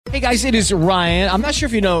Hey guys, it is Ryan. I'm not sure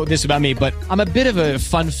if you know this about me, but I'm a bit of a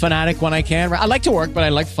fun fanatic when I can. I like to work, but I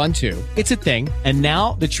like fun too. It's a thing. And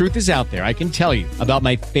now the truth is out there. I can tell you about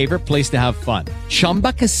my favorite place to have fun.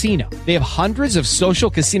 Chumba Casino. They have hundreds of social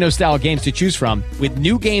casino style games to choose from with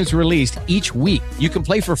new games released each week. You can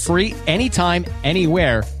play for free anytime,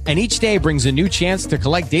 anywhere. And each day brings a new chance to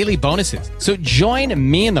collect daily bonuses. So join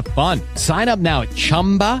me in the fun. Sign up now at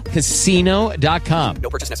ChumbaCasino.com. No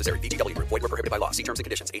purchase necessary. VGW. Void where prohibited by law. See terms and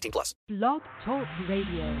conditions. 18+. Blog Talk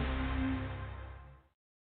Radio.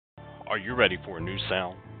 Are you ready for a new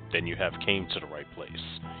sound? Then you have came to the right place.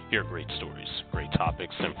 Hear great stories, great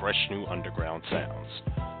topics, and fresh new underground sounds.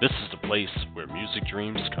 This is the place where music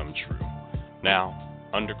dreams come true. Now,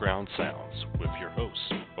 Underground Sounds with your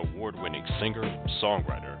host, award-winning singer,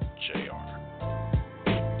 songwriter, JR.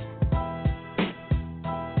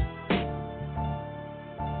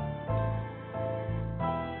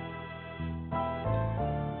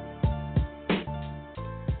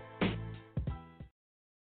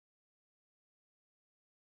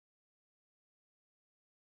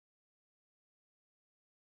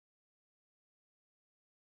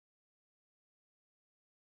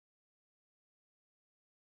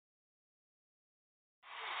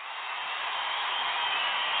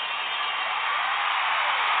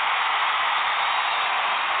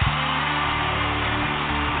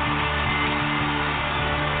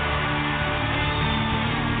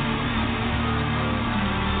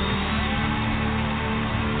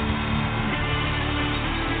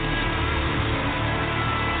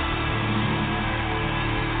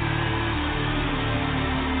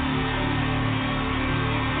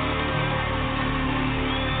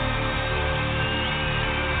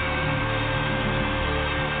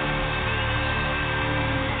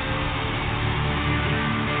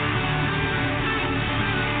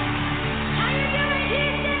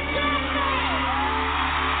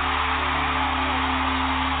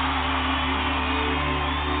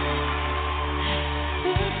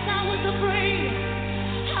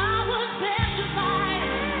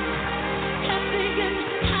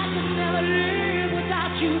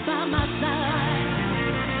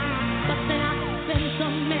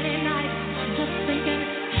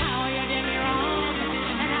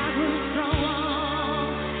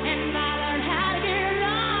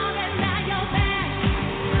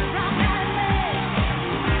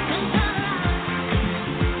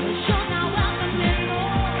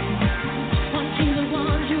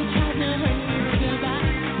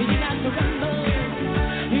 Remember,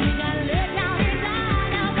 you got let down and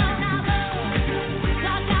down, now go, now go.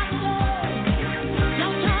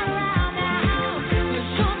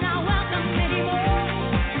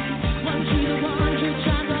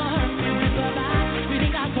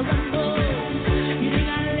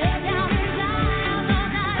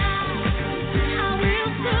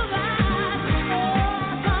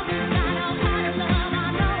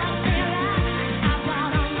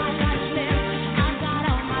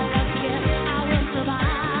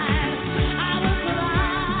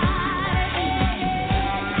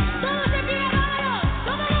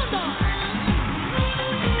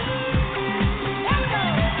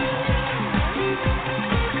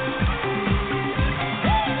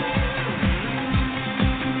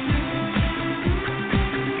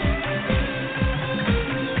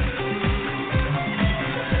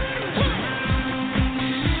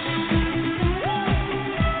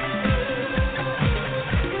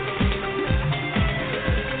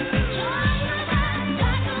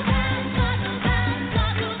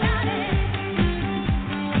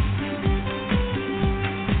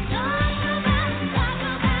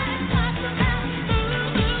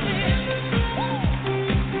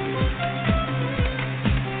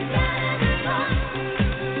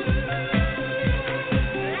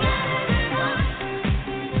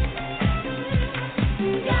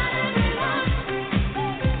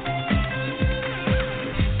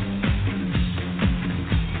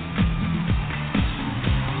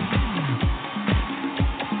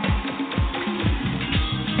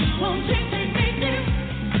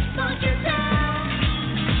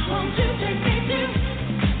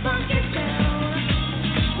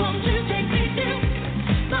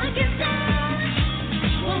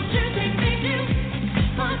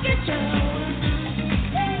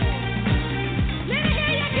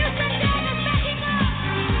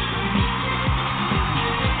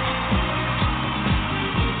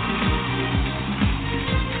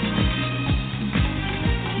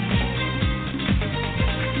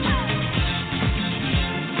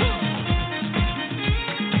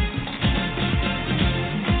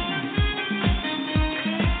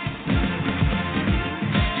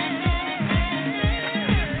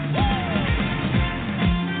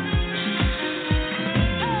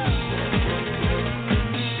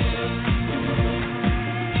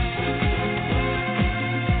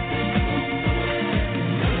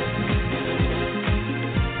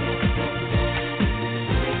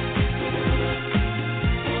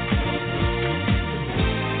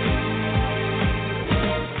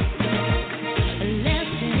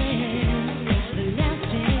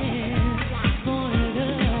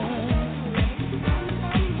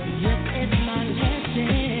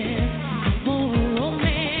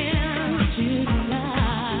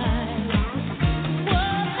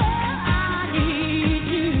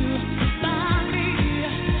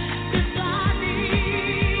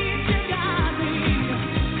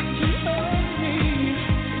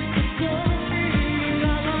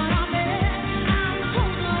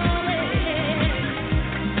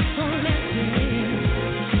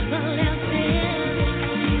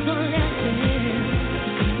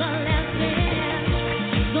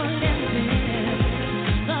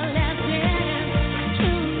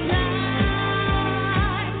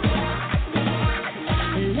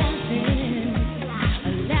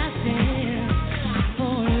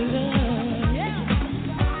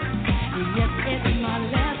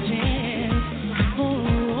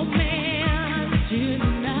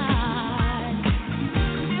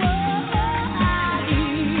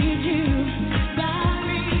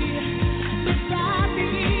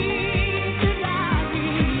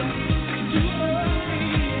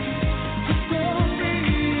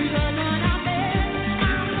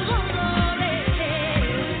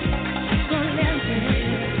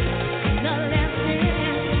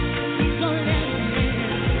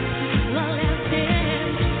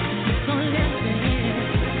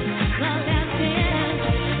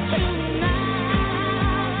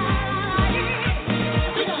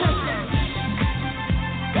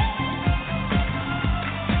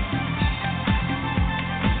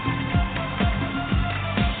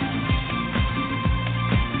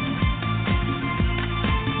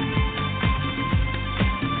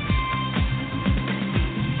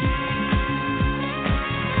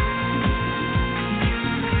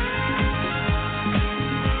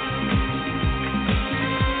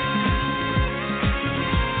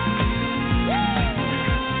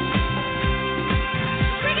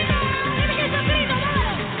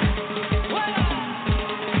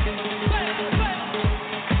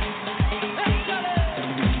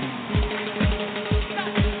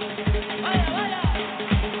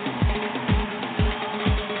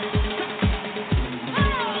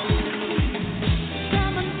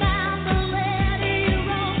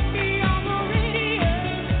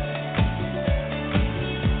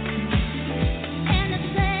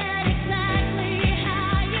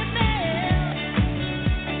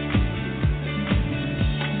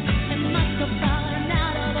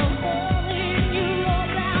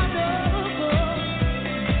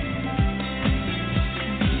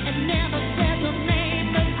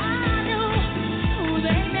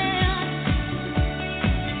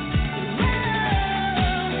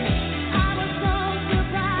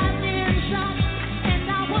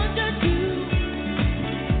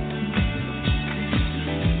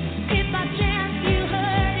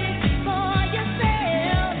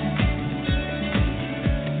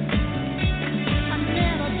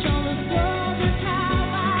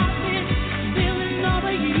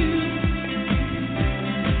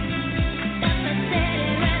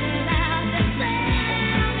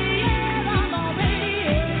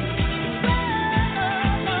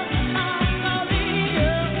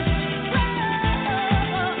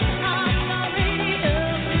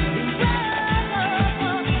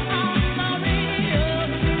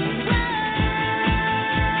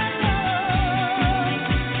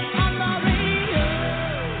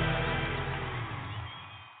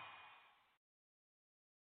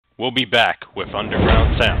 We'll be back with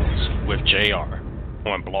Underground Sounds with JR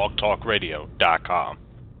on blogtalkradio.com.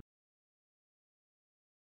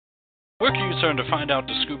 Where can you turn to find out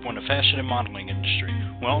the scoop on the fashion and modeling industry?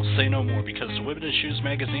 Well, say no more, because the Women in Shoes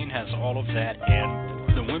magazine has all of that and more.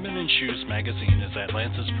 The Women in Shoes magazine is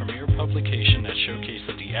Atlanta's premier publication that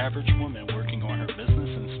showcases the average woman working on her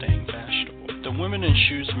business and staying fashionable. The Women in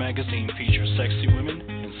Shoes magazine features sexy women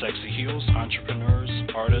in sexy heels, entrepreneurs,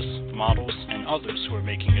 artists, models, and others who are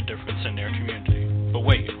making a difference in their community. But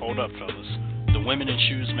wait, hold up, fellas. The Women in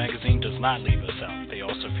Shoes magazine does not leave us out. They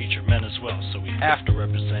also feature men as well, so we have to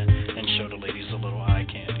represent and show the ladies a little eye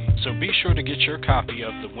candy. So be sure to get your copy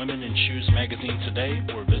of the Women in Shoes magazine today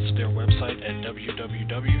or visit their website at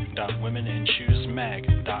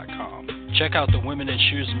www.womeninshoesmag.com. Check out the Women in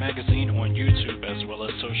Shoes magazine on YouTube as well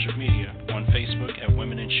as social media, on Facebook at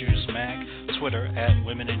Women in Shoes Mag, Twitter at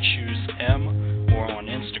Women in Shoes M, or on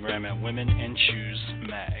Instagram at Women in Shoes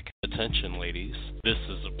Mag. Attention, ladies. This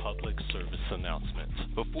is a public service announcement.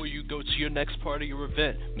 Before you go to your next party or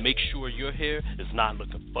event, make sure your hair is not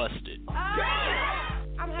looking busted.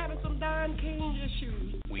 I'm having some Don King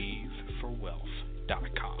issues.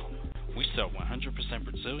 WeaveForWealth.com. We sell 100%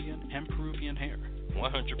 Brazilian and Peruvian hair.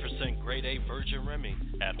 100% grade A virgin Remy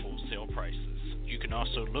at wholesale prices. You can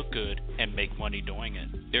also look good and make money doing it.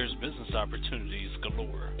 There's business opportunities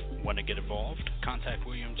galore. Want to get involved? Contact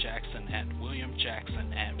William Jackson at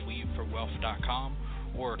WilliamJackson@WeaveForWealth.com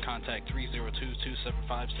or contact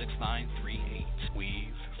 302-275-6938.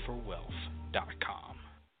 WeaveForWealth.com.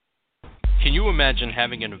 Can you imagine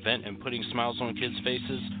having an event and putting smiles on kids'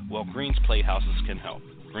 faces? Well, Green's Playhouses can help.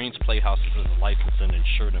 Green's Playhouses is a licensed and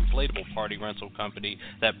insured inflatable party rental company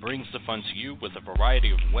that brings the fun to you with a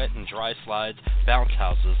variety of wet and dry slides, bounce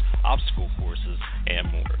houses, obstacle courses, and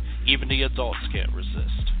more. Even the adults can't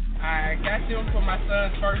resist. I got them for my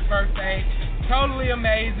son's first birthday. Totally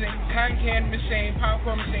amazing. Cotton candy machine,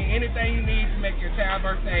 popcorn machine, anything you need to make your child's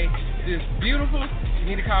birthday just beautiful. You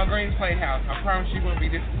need to call Green's Playhouse. I promise you won't be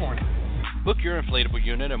disappointed. Book your inflatable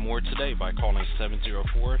unit and more today by calling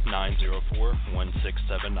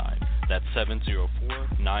 704-904-1679. That's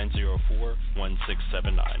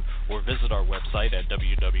 704-904-1679. Or visit our website at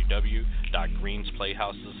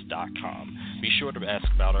www.greensplayhouses.com. Be sure to ask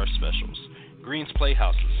about our specials. Green's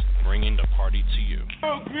Playhouses, bringing the party to you.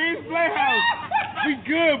 Oh, Green's Playhouse! We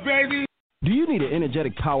good, baby! Do you need an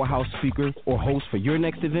energetic powerhouse speaker or host for your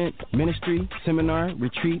next event, ministry, seminar,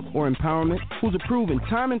 retreat, or empowerment? Who's a proven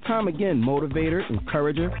time and time again motivator,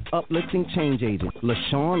 encourager, uplifting change agent,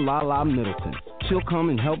 LaShawn Lala Middleton. She'll come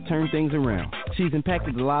and help turn things around. She's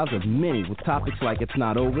impacted the lives of many with topics like It's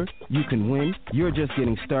Not Over, You Can Win, You're Just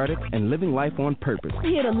Getting Started, and Living Life on Purpose.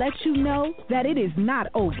 Here to let you know that it is not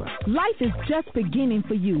over. Life is just beginning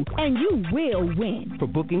for you, and you will win. For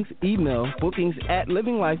bookings, email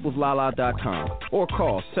bookings@livinglifewithlala.com or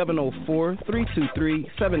call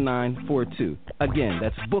 704-323-7942. Again,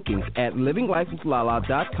 that's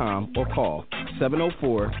bookings@livinglifewithlala.com or call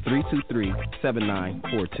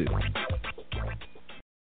 704-323-7942.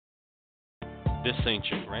 This ain't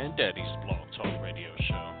your granddaddy's Blog Talk Radio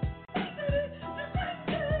show.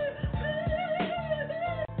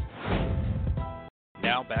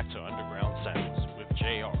 Now back to Underground Sounds with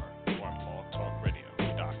JR on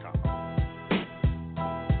blogtalkradio.com.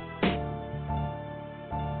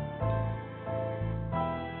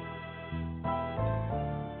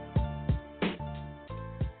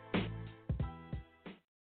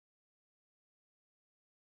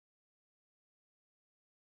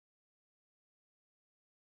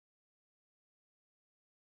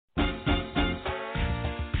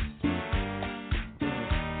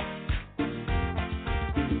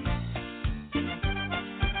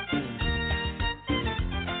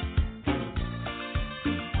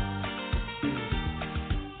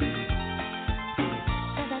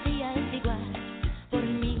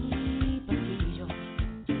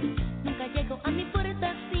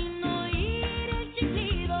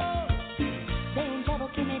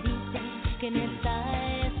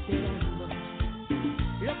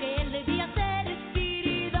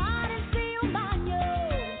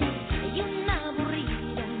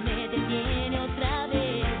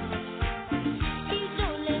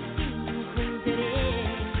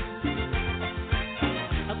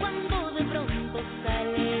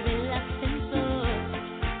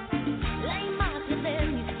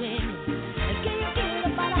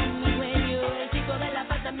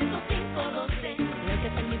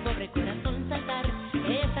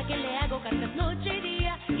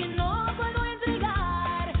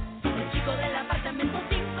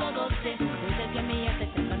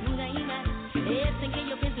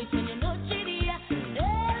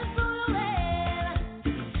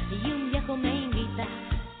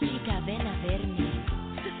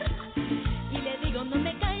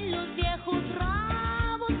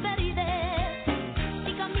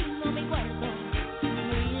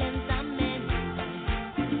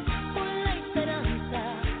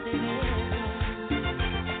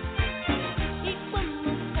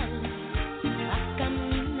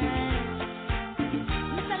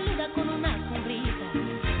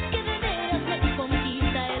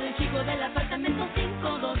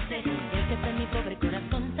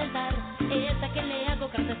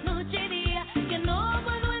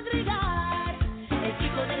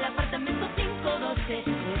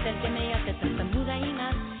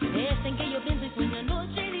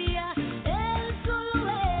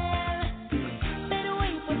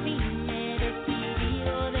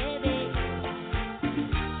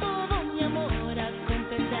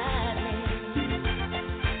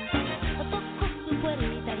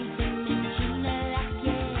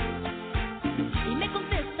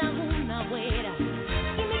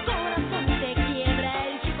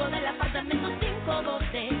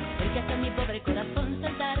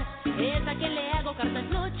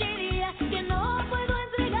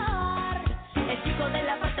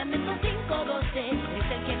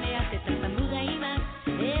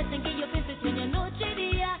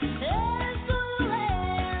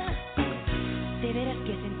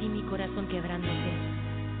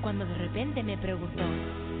 cuando de repente me preguntó,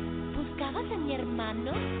 ¿buscabas a mi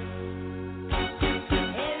hermano?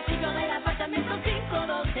 El chico del apartamento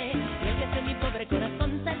 512, el que hace mi pobre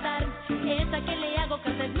corazón saltar, es a quien le hago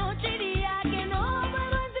cartas noche y día que no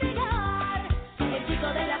puedo entregar. El chico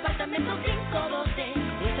del apartamento 512,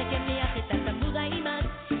 es a quien me hace tartamuda y más,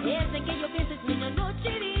 es en que yo pienso es niño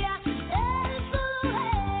noche y día, es solo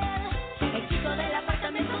él. El chico del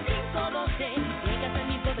apartamento 512, el que hace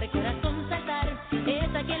mi pobre corazón saltar,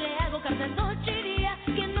 es a quien le hago cartas noche y día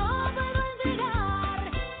que no puedo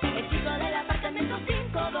entregar. El chico del apartamento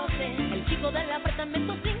 512, el chico del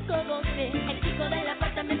apartamento 512, el chico del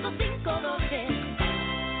apartamento 512.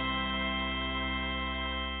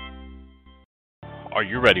 Are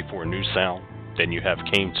you ready for a new sound? Then you have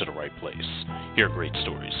came to the right place. Hear great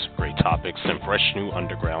stories, great topics, and fresh new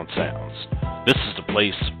underground sounds. This is the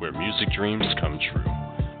place where music dreams come true.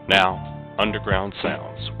 Now, Underground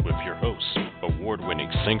Sounds with your host, award-winning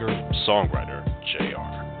singer, songwriter,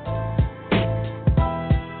 JR.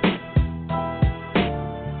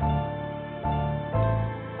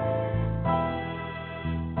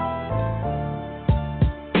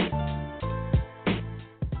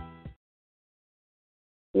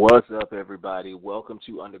 What's up, everybody? Welcome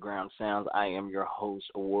to Underground Sounds. I am your host,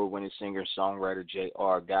 award-winning singer, songwriter,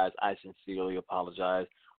 JR. Guys, I sincerely apologize.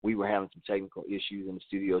 We were having some technical issues in the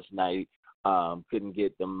studio tonight. Couldn't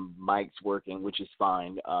get the mics working, which is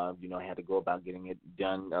fine. I had to go about getting it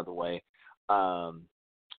done another way.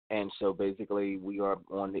 And so basically we are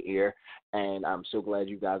on the air, and I'm so glad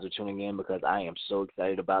you guys are tuning in because I am so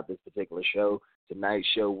excited about this particular show. Tonight's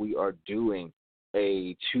show, we are doing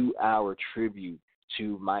a 2-hour tribute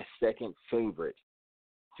to my second favorite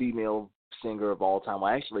female singer of all time.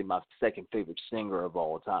 Well, actually, my second favorite singer of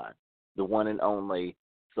all time, the one and only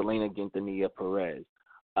Selena Quintanilla Perez.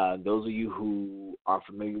 Those of you who are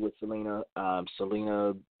familiar with Selena,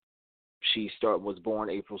 Selena, she was born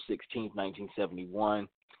April 16th, 1971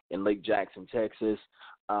 in Lake Jackson, Texas,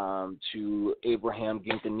 to Abraham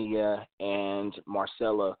Quintanilla and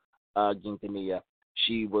Marcela Quintanilla.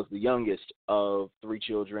 She was the youngest of 3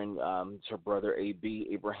 children. Her brother A.B.,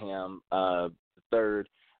 Abraham III,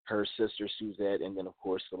 her sister Suzette, and then, of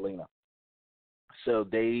course, Selena. So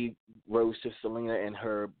they rose to Selena and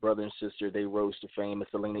her brother and sister. They rose to fame as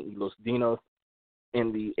Selena y Los Dinos.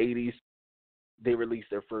 In the 80s, they released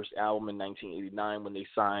their first album in 1989 when they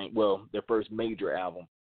signed, their first major album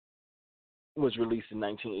was released in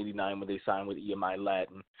 1989 when they signed with EMI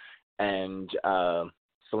Latin. And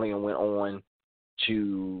Selena went on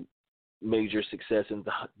to major success in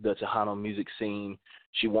the Tejano music scene.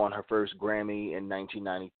 She won her first Grammy in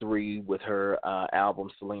 1993 with her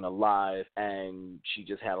album Selena Live, and she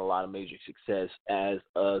just had a lot of major success as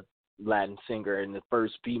a Latin singer and the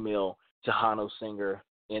first female Tejano singer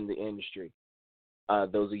in the industry.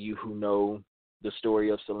 Those of you who know the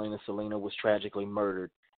story of Selena, Selena was tragically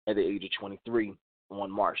murdered at the age of 23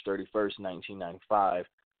 on March 31st, 1995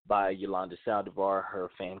 by Yolanda Saldivar, her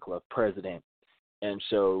fan club president. And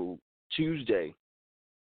so Tuesday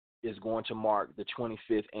is going to mark the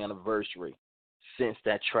 25th anniversary since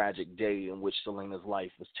that tragic day in which Selena's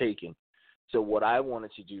life was taken. So what I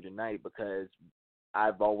wanted to do tonight, because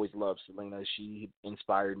I've always loved Selena, she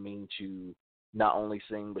inspired me to not only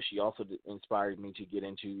sing, but she also inspired me to get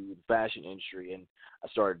into the fashion industry, and I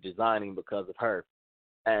started designing because of her.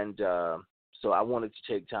 And so I wanted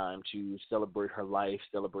to take time to celebrate her life,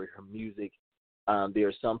 celebrate her music. There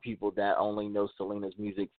are some people that only know Selena's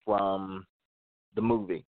music from the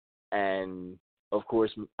movie. And, of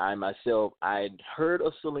course, I myself, I'd heard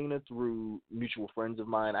of Selena through mutual friends of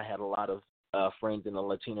mine. I had a lot of friends in the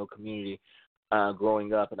Latino community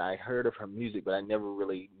growing up, and I heard of her music, but I never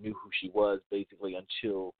really knew who she was, basically,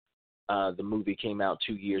 until the movie came out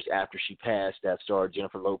 2 years after she passed. That starred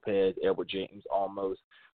Jennifer Lopez, Edward James Olmos,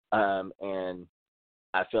 and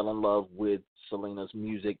I fell in love with Selena's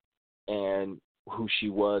music and who she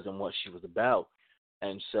was and what she was about.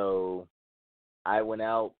 And so I went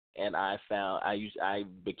out and I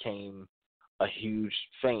became a huge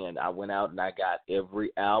fan. I went out and I got every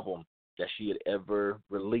album that she had ever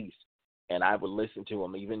released, and I would listen to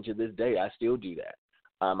them. Even to this day, I still do that.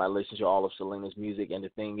 I listen to all of Selena's music, and the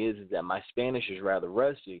thing is that my Spanish is rather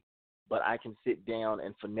rusty, but I can sit down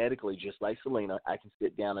and phonetically, just like Selena, I can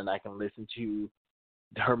sit down and I can listen to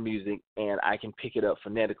her music, and I can pick it up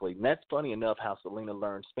phonetically. And that's funny enough how Selena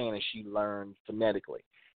learned Spanish. She learned phonetically.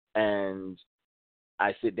 And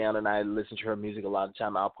I sit down and I listen to her music a lot of the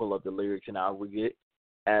time. I'll pull up the lyrics and I'll read it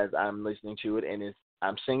as I'm listening to it, and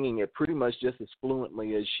I'm singing it pretty much just as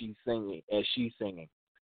fluently as she's singing.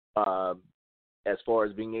 As far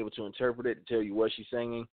as being able to interpret it, to tell you what she's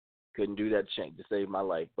singing, Couldn't do that to save my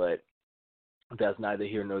life, but that's neither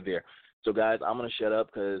here nor there. So, guys, I'm going to shut up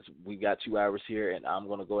because we got 2 hours here, and I'm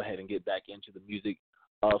going to go ahead and get back into the music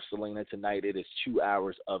of Selena tonight. It is 2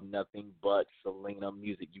 hours of nothing but Selena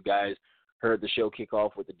music. You guys heard the show kick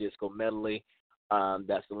off with the disco medley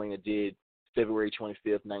that Selena did February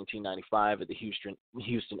 25th, 1995 at the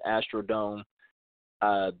Houston Astrodome.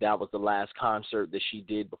 That was the last concert that she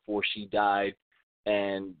did before she died,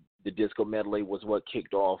 and the disco medley was what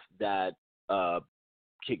kicked off that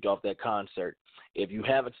concert. If you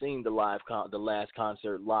haven't seen the last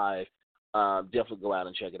concert live, definitely go out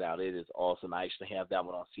and check it out. It is awesome. I actually have that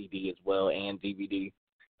one on CD as well and DVD.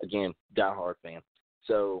 Again, diehard fan.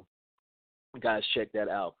 So, guys, check that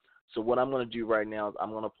out. So what I'm going to do right now is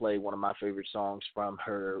I'm going to play one of my favorite songs from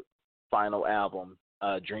her final album,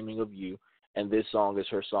 Dreaming of You. And this song is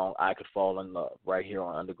her song, I Could Fall in Love, right here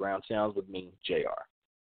on Underground Sounds with me, JR.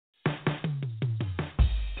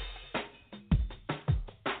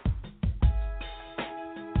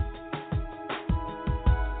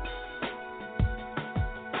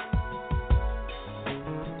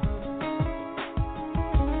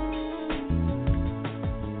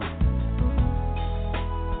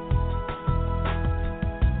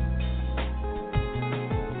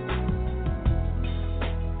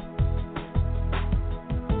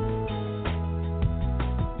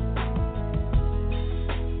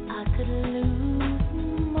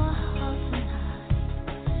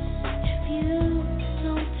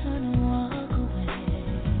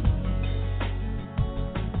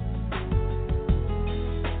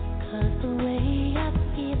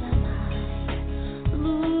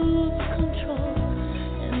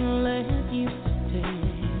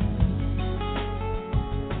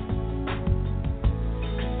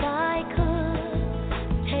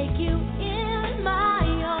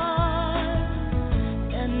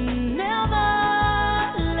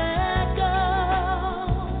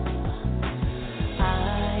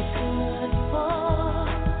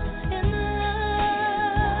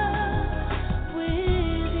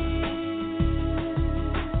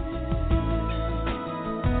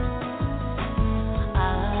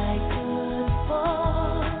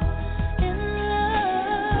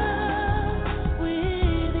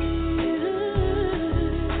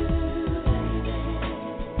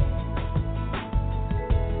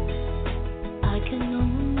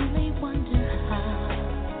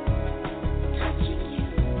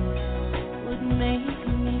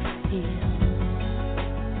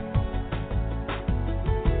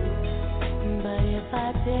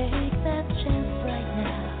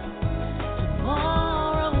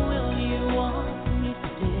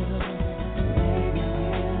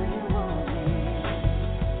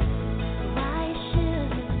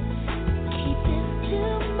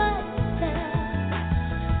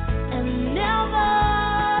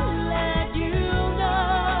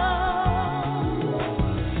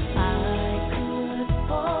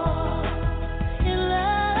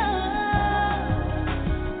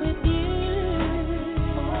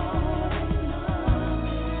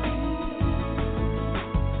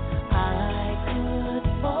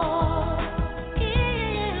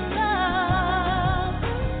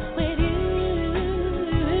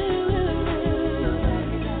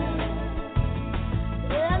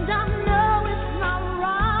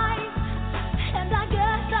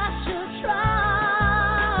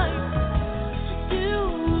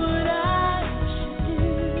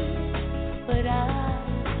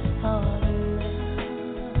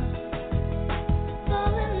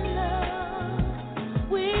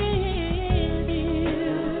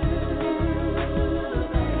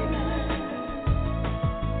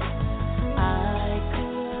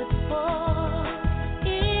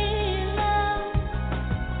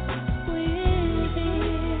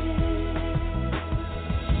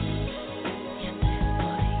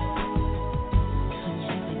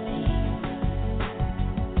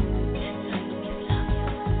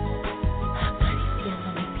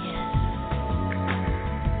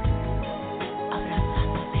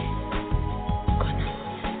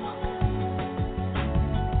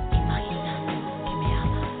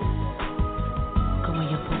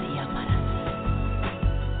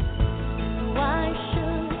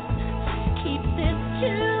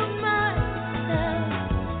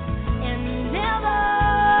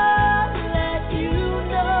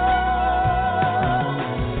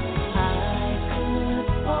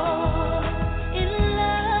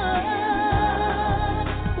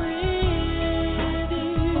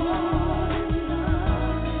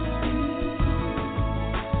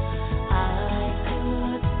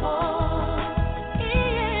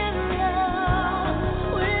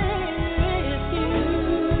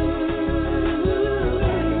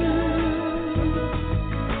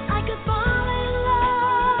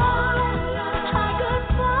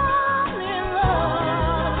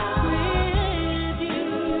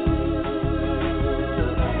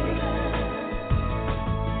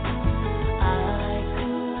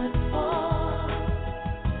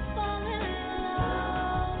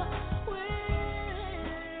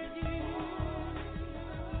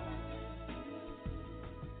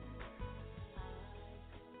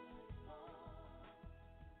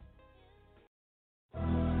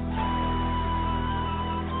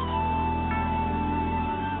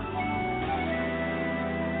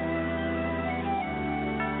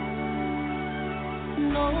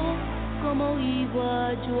 ¿cómo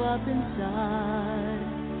iba yo a pensar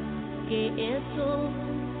que eso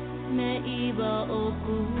me iba a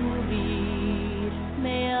ocurrir?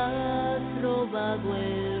 Me has robado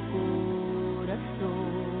el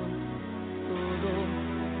corazón, todo.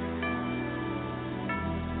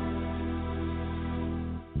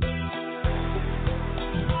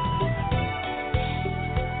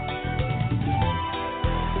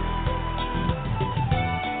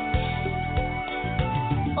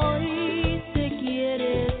 Hoy te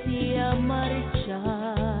quieres ya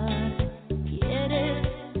marchar, quieres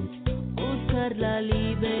buscar la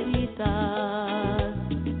libertad.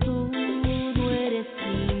 Tú no eres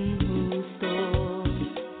injusto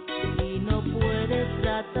y no puedes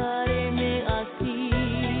tratarme así,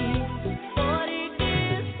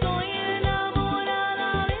 porque estoy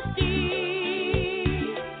enamorada de ti.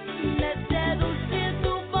 Me seduce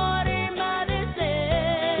tu forma de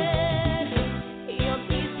ser. Yo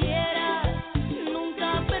quisiera nunca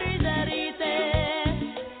perderte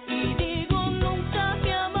y digo nunca,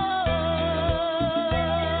 mi amor,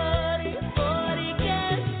 porque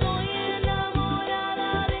estoy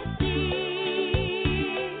enamorada de ti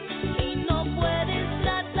y no puedes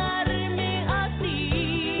tratarme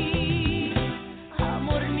así.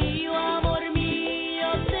 Amor mío,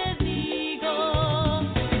 te digo,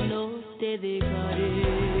 no te dejaré.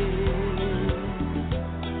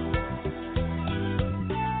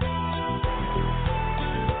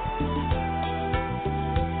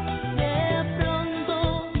 De pronto,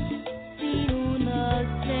 sin una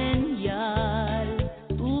señal,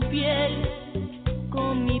 tu piel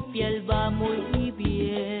con mi piel va muy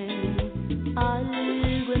bien.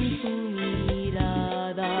 Algo en tu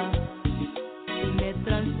mirada me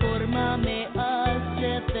transforma, me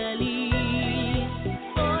hace feliz,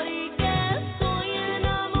 porque estoy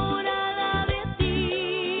enamorada de ti.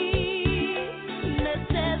 Me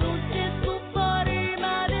seduce tu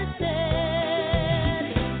forma de ser.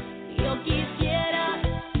 Yo quisiera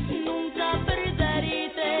nunca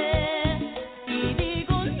perderte y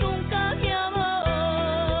digo nunca, mi amor,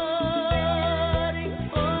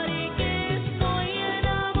 porque estoy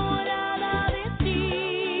enamorada de ti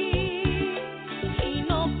y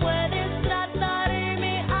no puedes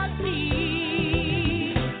tratarme así.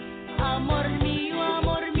 Amor mío,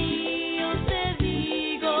 te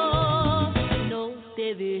digo, no te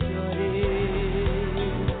dejaré.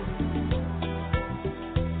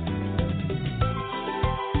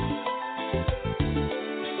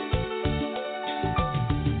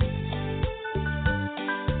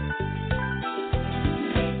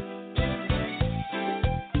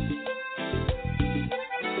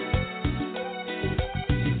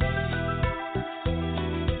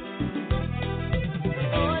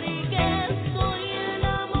 Porque estoy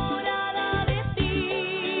enamorada de ti,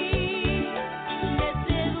 me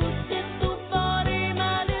seduce tu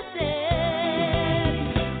forma de ser.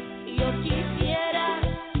 Yo quisiera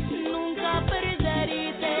nunca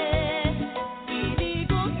perderte y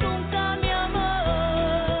digo nunca, mi amor,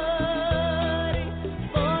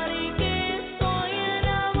 porque estoy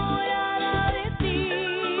enamorada de ti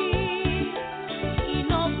y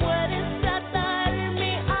no puedes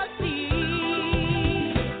tratarme así.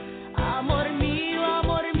 Amor mío,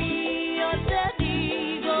 te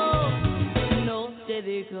digo, no te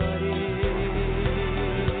dejaré.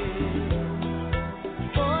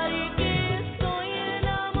 Porque estoy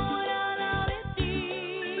enamorada de ti,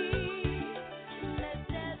 me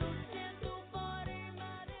seduce tu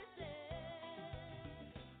forma de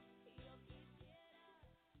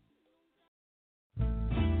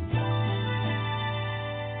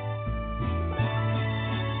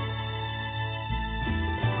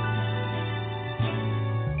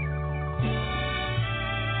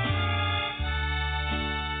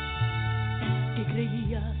que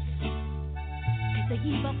creías que te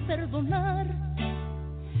iba a perdonar,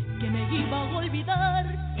 que me iba a olvidar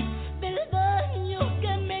del daño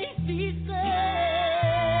que me hiciste.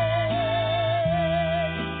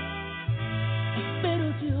 Pero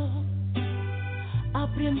yo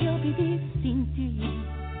aprendí a vivir sin ti,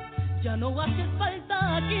 ya no haces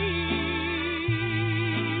falta aquí.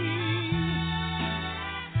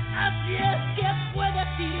 Así es que puedo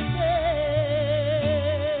decirte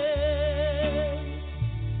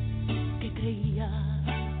que creías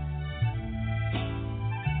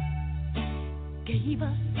que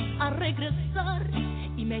ibas a regresar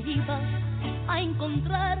y me ibas a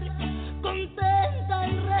encontrar contenta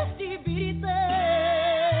al recibirte.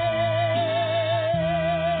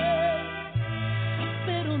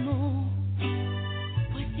 Pero no,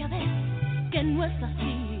 pues ya ves que no es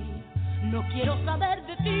así, no quiero saber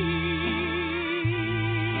de ti.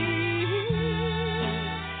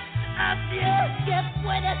 que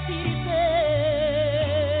fue decirte.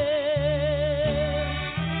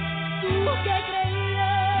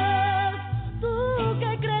 Tú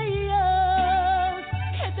que creías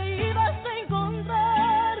que te ibas a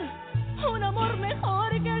encontrar un amor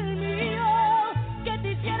mejor que el mío, que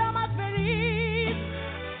te hiciera más feliz,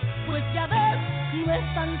 pues ya ves, no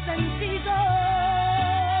es tan sencillo.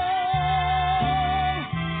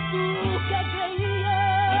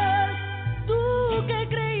 Tú que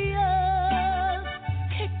creías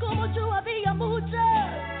que como yo había muchas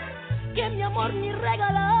que mi amor ni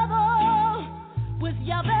regalado, pues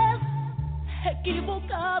ya ves,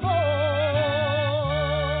 equivocado.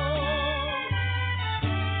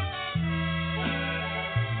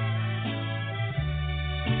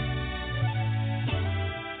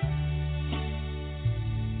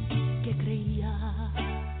 Que creía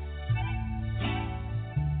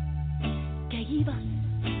que ibas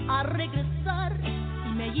a regresar y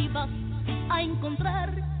me ibas a encontrar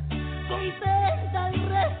contenta al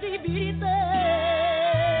recibirte.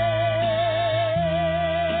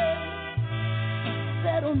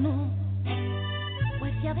 Pero no,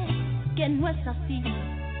 pues ya ves que no es así.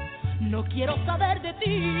 No quiero saber de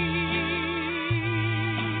ti.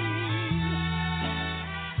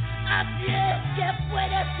 Así es que fue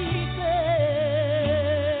decirte.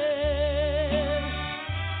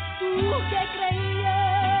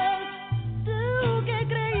 Tú que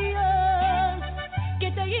creías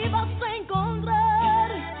que te ibas a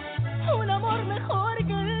encontrar un amor mejor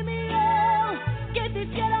que el mío, que te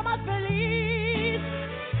hiciera más feliz,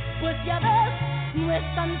 pues ya ves, no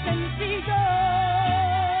es tan sencillo.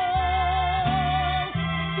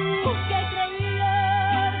 Tú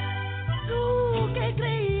que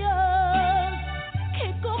creías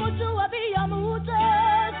que como yo había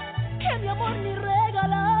muchas que mi amor ni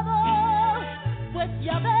regalado, pues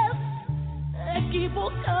ya ves,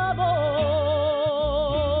 equivocado.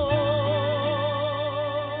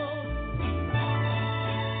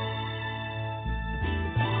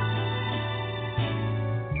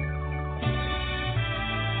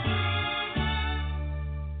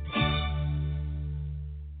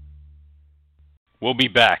 We'll be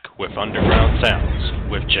back with Underground Sounds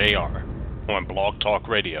with JR on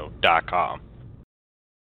blogtalkradio.com.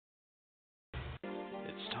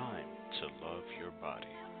 It's time to love your body.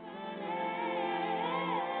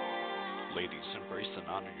 Ladies, embrace and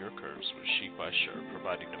honor your curves with Chic by Shirt,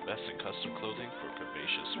 providing the best in custom clothing for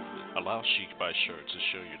curvaceous women. Allow Chic by Shirt to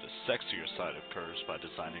show you the sexier side of curves by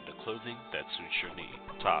designing the clothing that suits your need.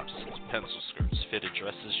 Tops, pencil skirts, fitted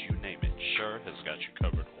dresses, you name it. Shirt has got you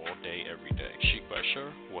covered all day, every day. Chic by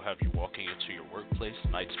Shirt will have you walking into your workplace,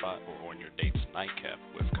 night spot, or on your date's nightcap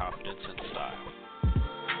with confidence and style.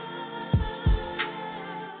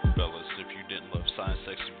 Fellas, if you didn't love size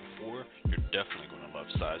sexy before, you're definitely going to love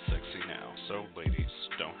size sexy now. So, ladies,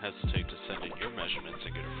 don't hesitate to send in your measurements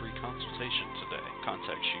and get a free consultation today.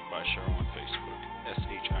 Contact Chic by Cher on Facebook,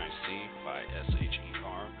 SHIC by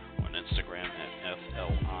SHER, on Instagram at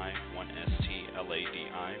FLI1STLADI,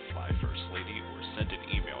 Fly First Lady, or send an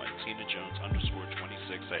email at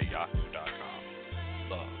TinaJones_26@yahoo.com.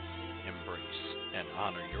 Love, embrace, and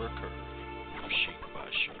honor your curve with Chic by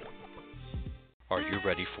Cher. Are you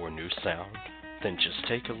ready for a new sound? Then just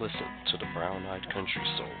take a listen to the brown-eyed country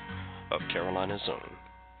soul of Carolina's own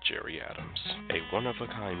Jerry Adams, a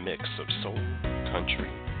one-of-a-kind mix of soul,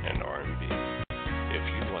 country, and R&B. If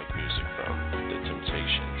you like music from The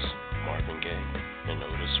Temptations, Marvin Gaye, and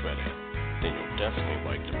Otis Redding, then you'll definitely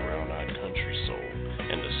like the brown-eyed country soul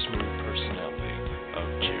and the smooth personality of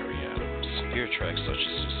Jerry Adams. Hear tracks such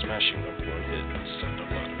as the smashing #1 hit, Send a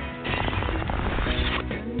Letter.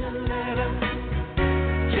 Send a letter,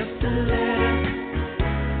 just a letter,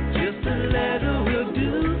 just a letter will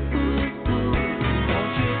do.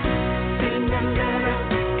 Won't you send a letter,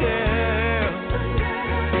 girl,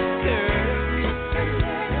 girl,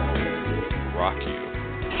 rock you.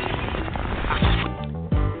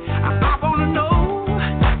 I wanna know,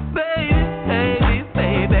 baby,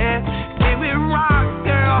 baby, give me rock,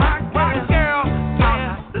 girl,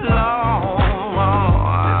 yeah, Lord,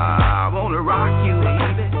 I wanna rock you,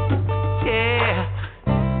 baby.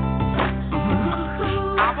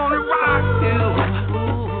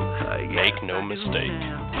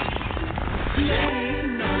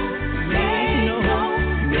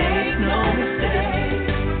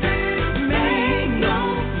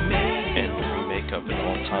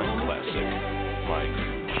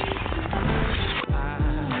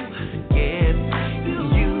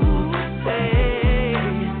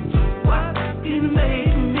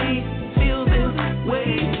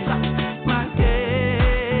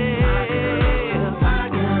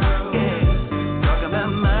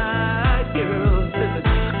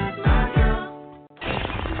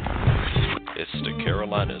 It's the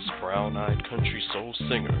Carolinas' brown-eyed country soul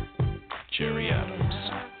singer, Jerry Adams,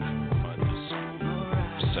 on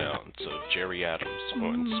the Soundz of Jerry Adams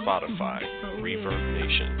on Spotify, Reverb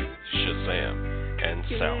Nation, Shazam, and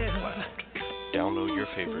SoundCloud. Download your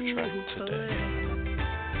favorite track today.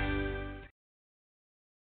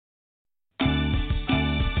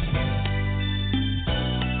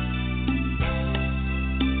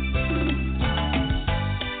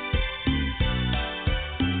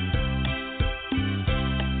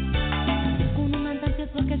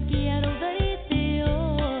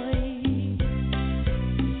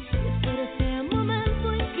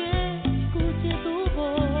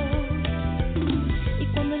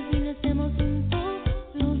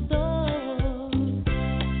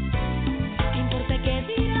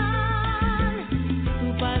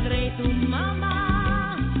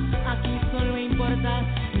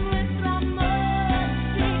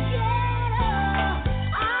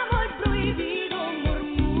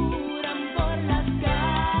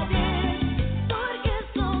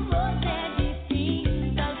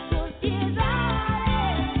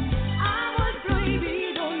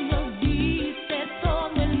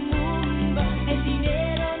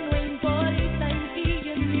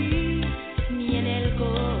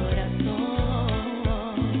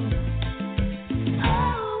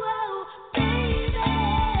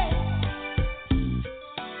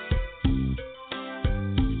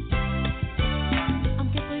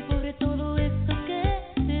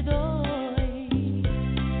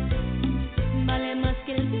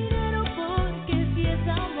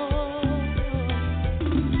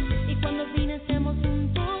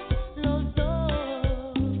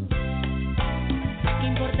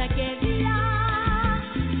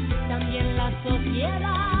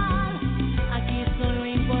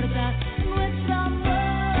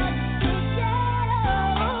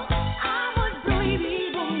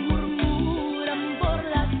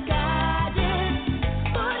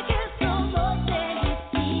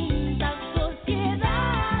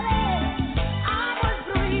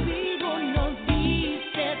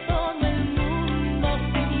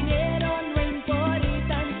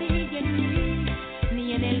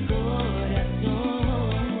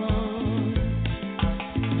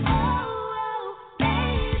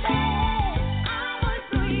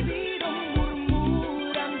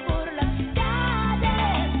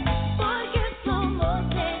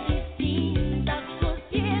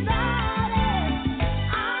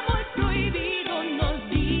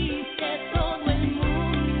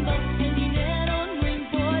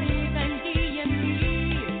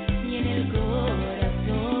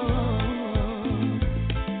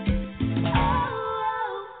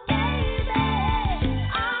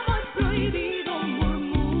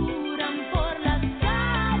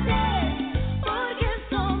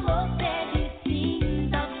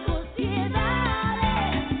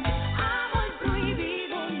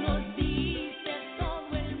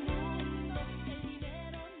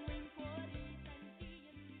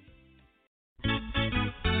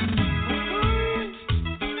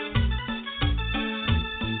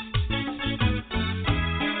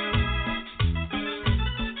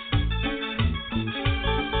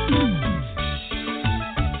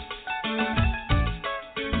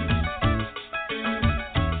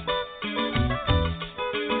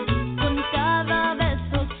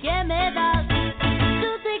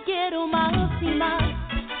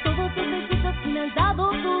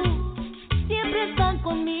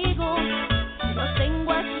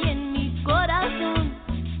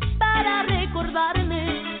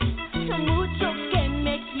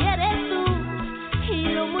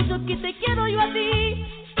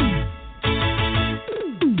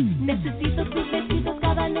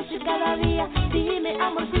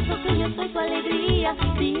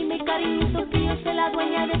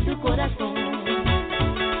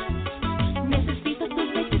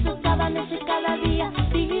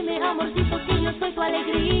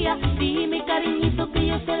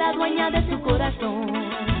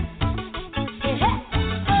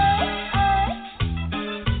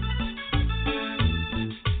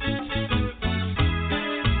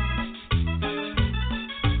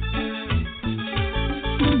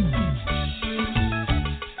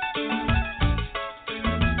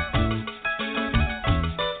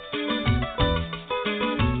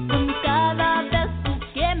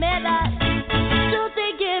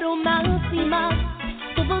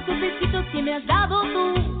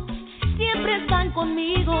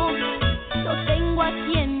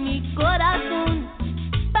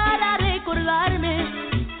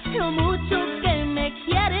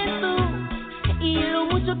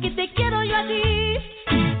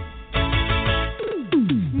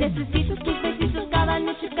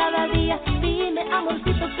 cada día. Dime,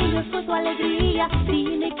 amorcito, que yo soy tu alegría.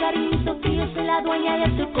 Dime, cariñito, que yo soy la dueña de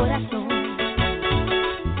tu corazón.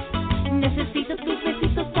 Necesito tus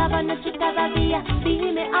besitos cada noche, cada día.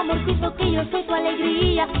 Dime, amorcito, que yo soy tu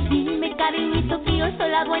alegría. Dime, cariñito, que yo soy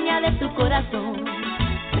la dueña de tu corazón.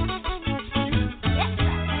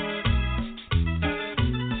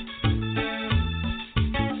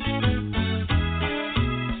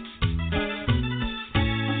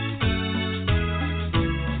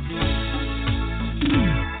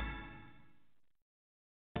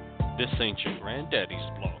 This ain't your granddaddy's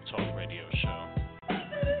Blog Talk Radio show.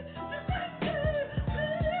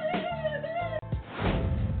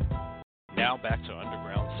 Now back to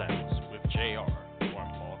Underground Sounds with JR on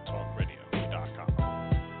blogtalkradio.com.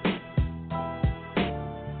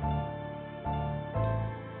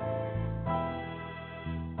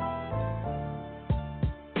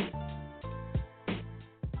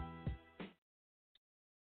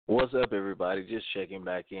 What's up, everybody? Just checking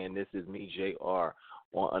back in. This is me, JR,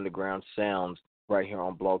 on Underground Sounds right here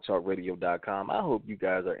on blogtalkradio.com. I hope you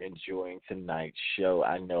guys are enjoying tonight's show.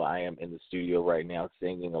 I know I am in the studio right now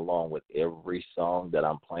singing along with every song that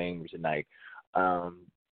I'm playing tonight.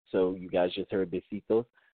 So you guys just heard Besitos,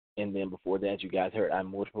 and then before that you guys heard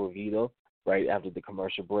Amor Prohibido right after the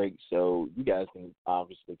commercial break. So you guys can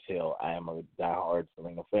obviously tell I am a diehard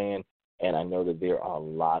Selena fan, and I know that there are a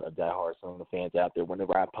lot of diehard Selena fans out there.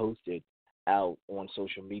 Whenever I posted out on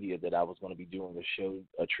social media that I was going to be doing a show,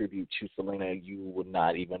 a tribute to Selena, you would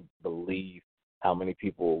not even believe how many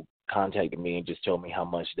people contacted me and just told me how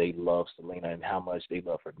much they love Selena and how much they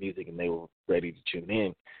love her music, and they were ready to tune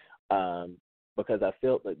in because I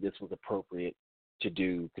felt that this was appropriate to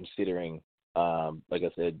do, considering, like I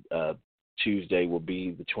said, Tuesday will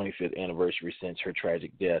be the 25th anniversary since her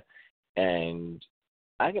tragic death, and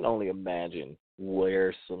I can only imagine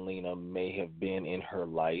where Selena may have been in her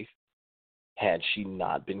life had she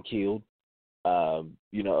not been killed,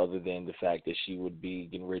 other than the fact that she would be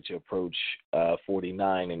getting ready to approach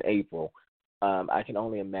 49 in April. I can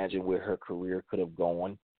only imagine where her career could have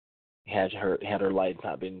gone had her life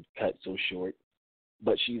not been cut so short.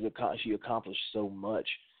 But she accomplished so much,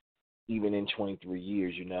 even in 23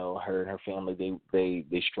 years. Her and her family,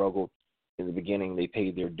 they struggled in the beginning. They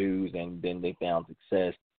paid their dues, and then they found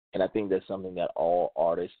success. And I think that's something that all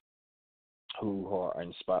artists who are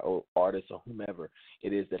inspired, or artists or whomever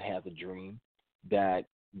it is that have a dream, that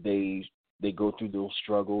they go through those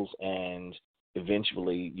struggles, and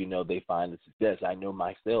eventually, they find the success. I know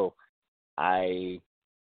myself, I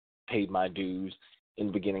paid my dues in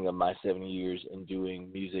the beginning of my 7 years in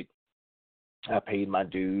doing music. I paid my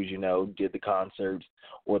dues, did the concerts,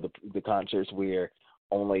 or the concerts where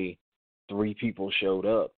only 3 people showed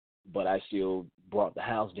up, but I still brought the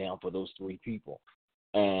house down for those 3 people.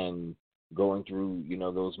 And going through,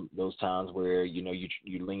 those times where, you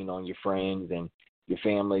lean on your friends and your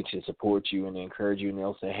family to support you and encourage you, and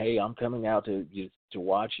they'll say, hey, I'm coming out to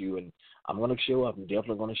watch you, and I'm going to show up. I'm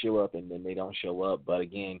definitely going to show up, and then they don't show up. But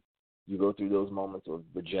again, you go through those moments of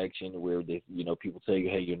rejection where people tell you,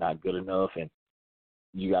 hey, you're not good enough, and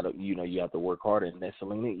you got to, you have to work harder. And that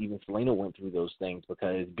Selena went through those things,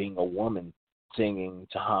 because being a woman singing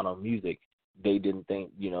Tejano music, they didn't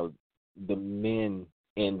think, the men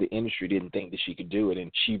in the industry didn't think that she could do it,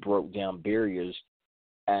 and she broke down barriers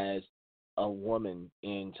as a woman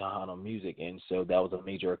in Tejano music, and so that was a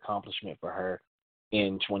major accomplishment for her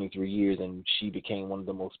in 23 years, and she became one of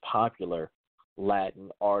the most popular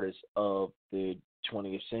Latin artists of the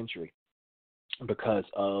 20th century because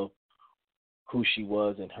of who she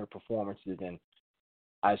was and her performances. And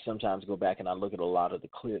I sometimes go back and I look at a lot of the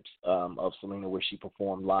clips of Selena where she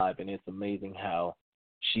performed live, and it's amazing how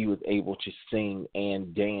she was able to sing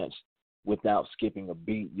and dance without skipping a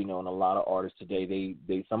beat. And a lot of artists today,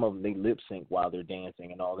 they some of them, they lip sync while they're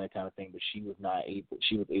dancing and all that kind of thing, but she was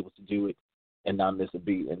able to do it and not miss a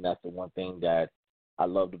beat. And that's the one thing that I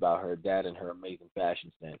loved about her, that and her amazing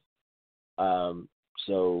fashion sense.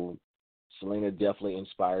 So Selena definitely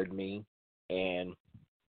inspired me, and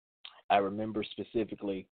I remember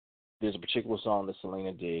specifically there's a particular song that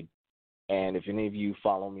Selena did, and if any of you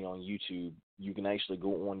follow me on YouTube, you can actually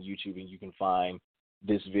go on YouTube and you can find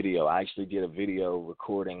this video. I actually did a video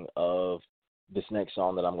recording of this next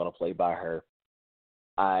song that I'm going to play by her.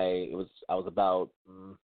 I was about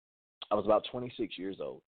 26 years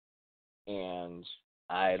old, and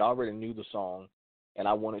I had already knew the song, and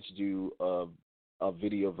I wanted to do a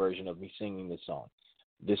video version of me singing this song.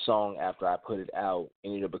 This song, after I put it out,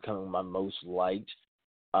 ended up becoming my most liked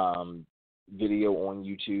video on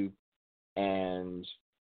YouTube, and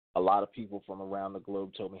a lot of people from around the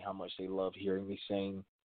globe told me how much they love hearing me sing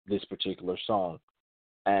this particular song.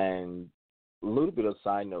 And a little bit of a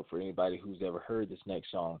side note for anybody who's ever heard this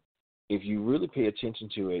next song, if you really pay attention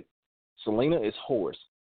to it, Selena is hoarse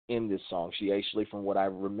in this song. She actually, from what I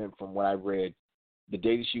remember, from what I read, the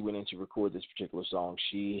day that she went in to record this particular song,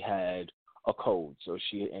 she had a cold, so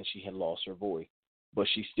she had lost her voice, but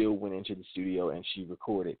she still went into the studio and she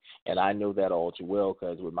recorded. And I know that all too well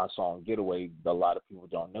because with my song Getaway, a lot of people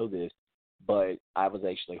don't know this, but I was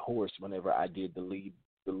actually hoarse whenever I did the lead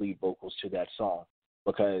vocals to that song,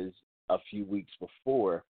 because a few weeks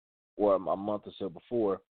before, or a month or so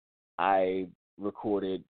before, I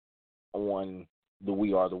recorded on the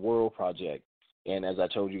We Are the World project. And as I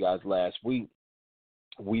told you guys last week,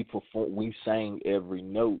 we sang every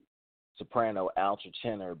note, soprano, alto,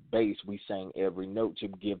 tenor, bass. We sang every note to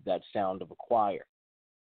give that sound of a choir.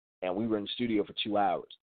 And we were in the studio for 2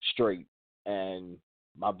 hours straight, and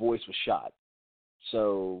my voice was shot.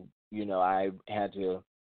 So, I had to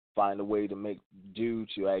find a way to make do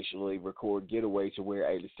to actually record Getaway to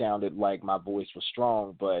where it sounded like my voice was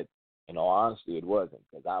strong, but in all honesty, it wasn't,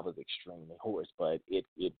 because I was extremely hoarse, but it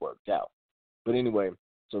worked out. But anyway,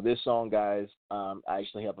 so this song, guys, I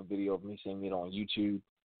actually have a video of me singing it on YouTube,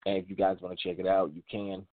 and if you guys want to check it out, you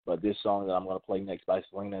can. But this song that I'm going to play next by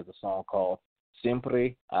Selena is a song called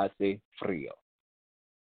Siempre Hace Frío.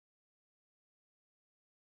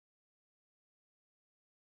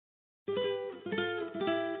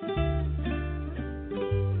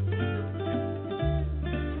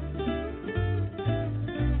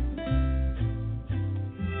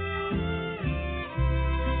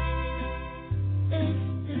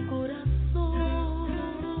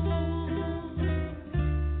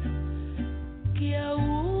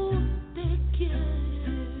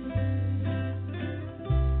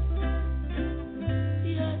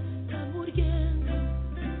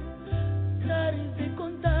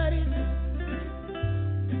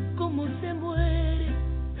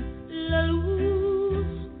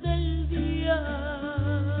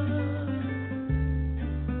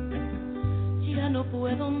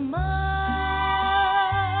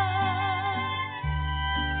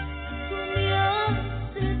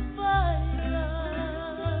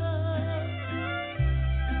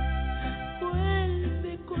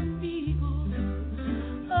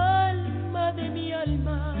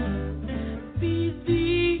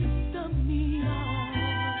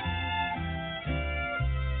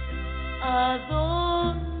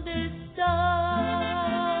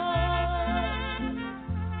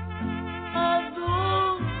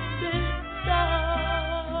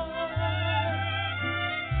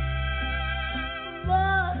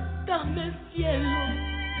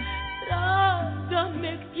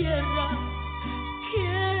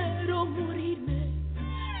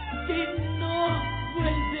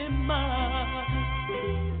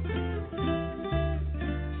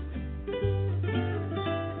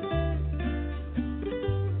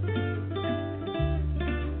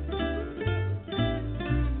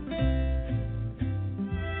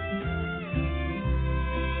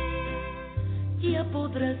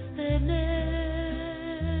 Podrás tener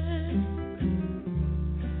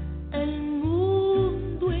el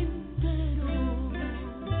mundo entero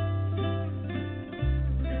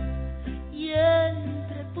y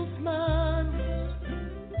entre tus manos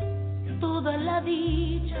toda la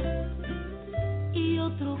dicha y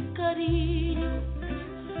otro cariño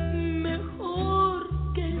mejor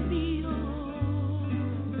que el mío,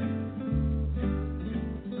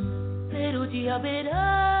 pero ya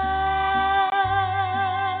verás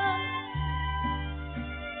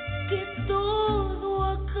todo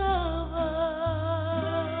acaba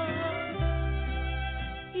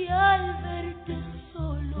y al verte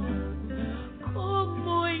solo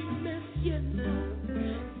como hoy me siento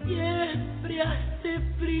siempre hace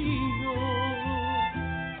frío.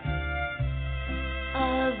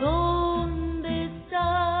 ¿A dónde estás?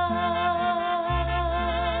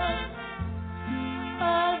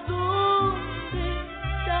 ¿A dónde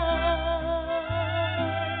estás?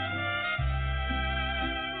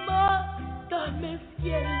 Mátame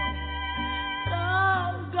cielo,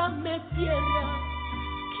 trágame tierra,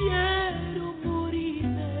 quiero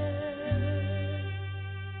morirme.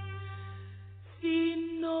 Si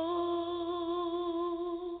no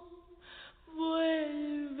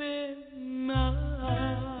vuelve más.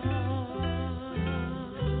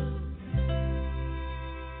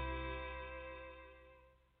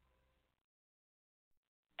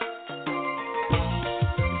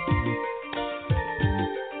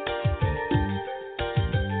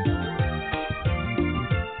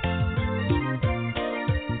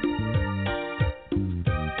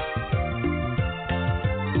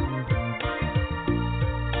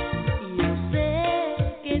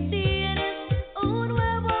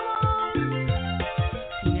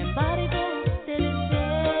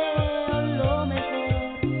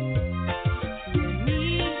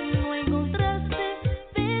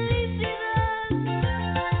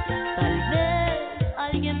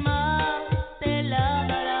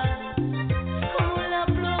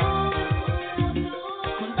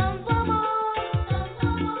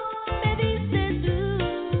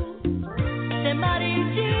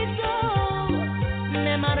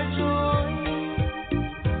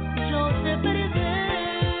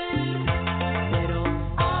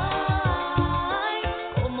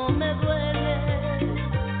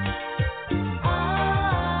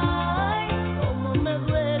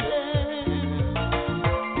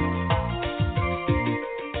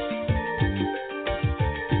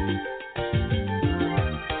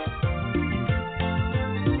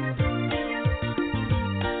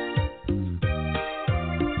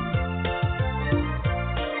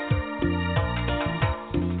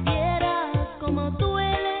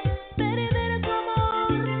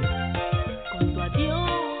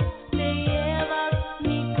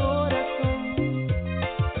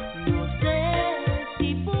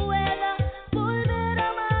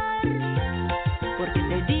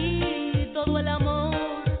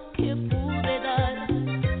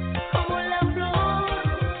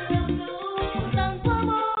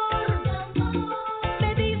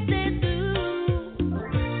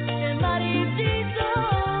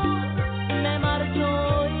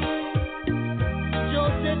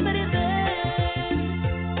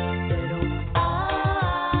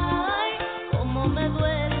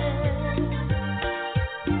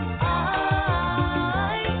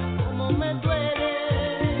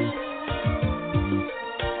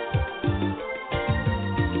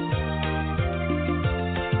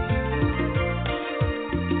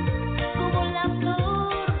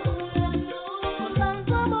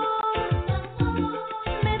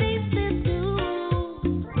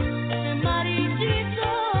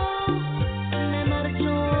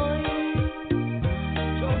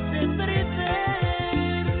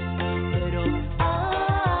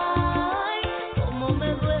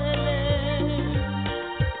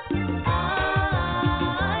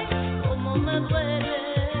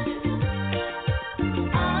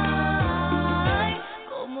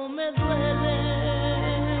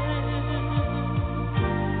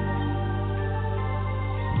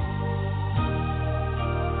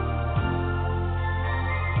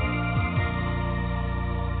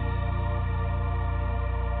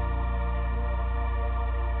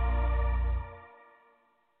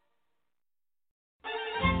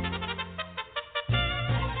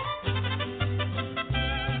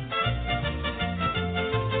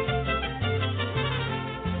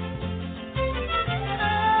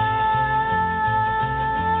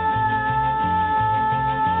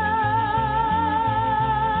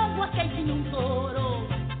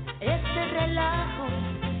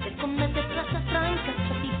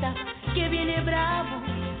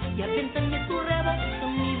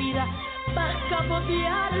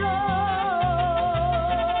 odiarlo.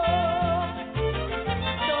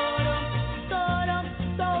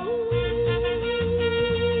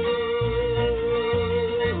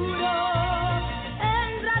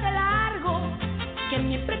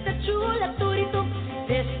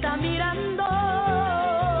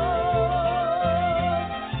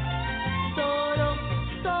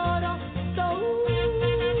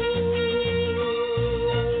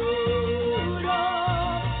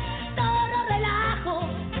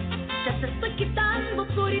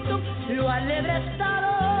 Lo alebre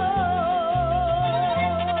estado.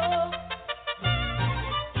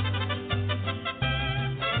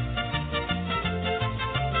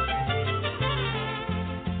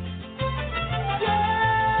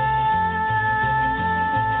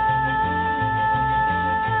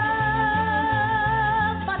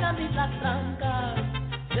 Para mis las trancas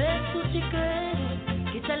de tu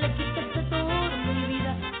chiquero, quítale, quítese todo mi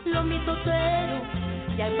vida, lo mitotero.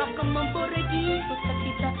 Y ahí va como un borreguito, se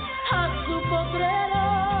quita a su potrero.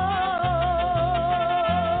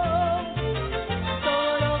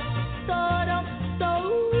 Toro, toro, toro.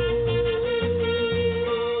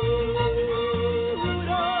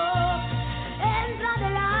 Entra de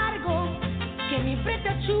largo, que mi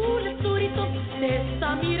preta chula, turito, te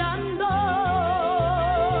está mirando.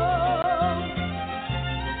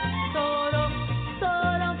 Toro,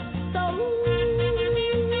 toro, toro.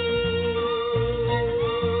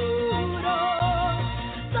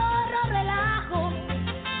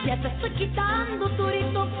 Ya te estoy quitando,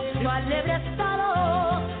 turito, lo alebre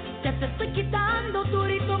estado. Ya te estoy quitando,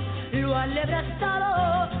 turito, lo alebre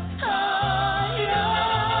estado. Ay, ay.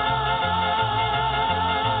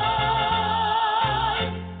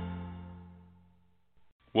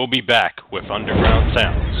 We'll be back with Underground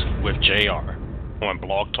Sounds with JR on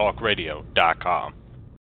blogtalkradio.com.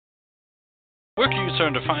 Where can you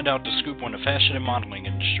turn to find out the scoop on the fashion and modeling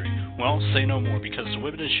industry? Well, say no more, because the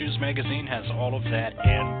Women in Shoes magazine has all of that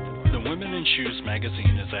and more. The Women in Shoes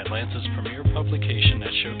magazine is Atlanta's premier publication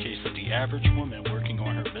that showcases the average woman working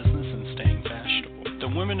on her business and staying fashionable. The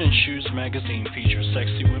Women in Shoes magazine features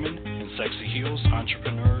sexy women in sexy heels,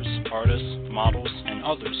 entrepreneurs, artists, models, and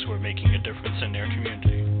others who are making a difference in their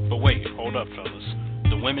community. But wait, hold up, fellas.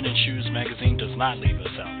 The Women in Shoes magazine does not leave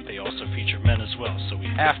us out. They also feature men as well, so we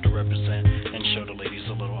have to represent and show the ladies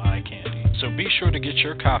a little eye candy. So be sure to get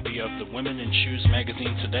your copy of the Women in Shoes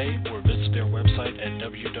magazine today or visit their website at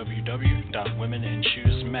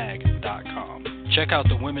www.womeninshoesmag.com. Check out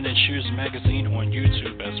the Women in Shoes magazine on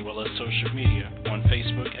YouTube as well as social media, on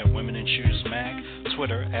Facebook at Women in Shoes Mag,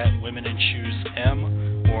 Twitter at Women in Shoes M,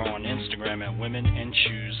 or on Instagram at Women in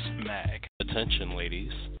Shoes Mag. Attention,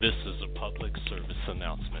 ladies. This is a public service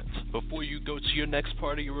announcement. Before you go to your next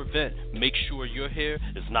party or event, make sure your hair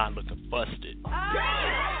is not looking busted.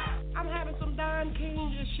 I'm having some Don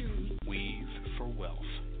King issues.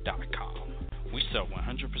 WeaveForWealth.com. We sell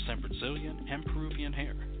 100% Brazilian and Peruvian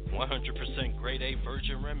hair. 100% grade A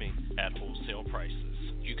virgin Remy at wholesale prices.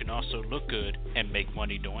 You can also look good and make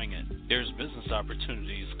money doing it. There's business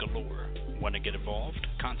opportunities galore. Want to get involved?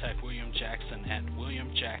 Contact William Jackson at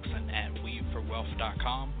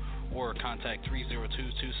WilliamJackson@WeaveForWealth.com or contact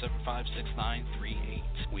 302-275-6938.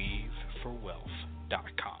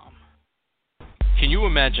 WeaveForWealth.com. Can you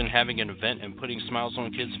imagine having an event and putting smiles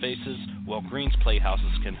on kids' faces? Well, Green's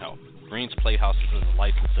Playhouses can help. Green's Playhouses is a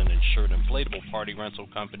licensed and insured inflatable party rental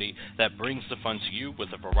company that brings the fun to you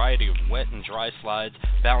with a variety of wet and dry slides,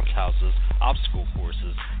 bounce houses, obstacle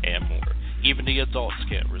courses, and more. Even the adults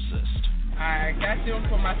can't resist. I got them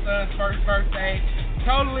for my son's first birthday.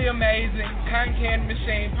 Totally amazing. Cotton candy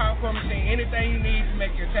machine, popcorn machine, anything you need to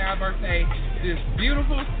make your child's birthday just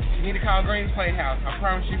beautiful, you need to call Green's Playhouse. I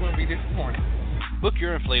promise you won't be disappointed. Book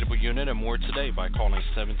your inflatable unit and more today by calling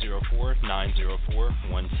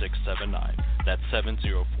 704-904-1679. That's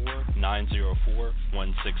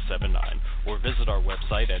 704-904-1679. Or visit our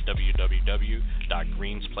website at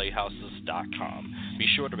www.greensplayhouses.com. Be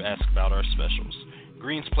sure to ask about our specials.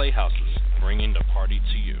 Green's Playhouses, bringing the party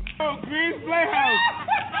to you. Oh, Green's Playhouse!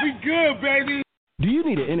 We good, baby! Do you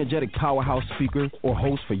need an energetic powerhouse speaker or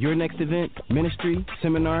host for your next event, ministry,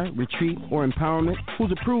 seminar, retreat, or empowerment?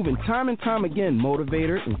 Who's a proven time and time again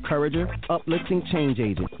motivator, encourager, uplifting change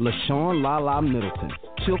agent, LaShawn Lala Middleton.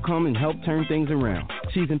 She'll come and help turn things around.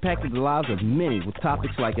 She's impacted the lives of many with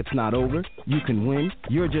topics like It's Not Over, You Can Win,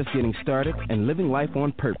 You're Just Getting Started, and Living Life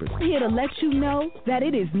on Purpose. Here to let you know that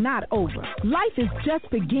it is not over. Life is just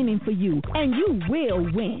beginning for you, and you will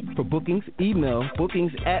win. For bookings, email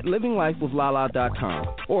bookings@livinglifewithlala.com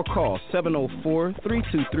or call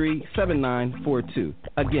 704-323-7942.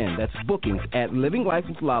 Again, that's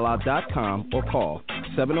bookings@livinglifewithlala.com or call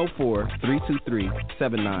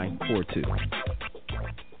 704-323-7942.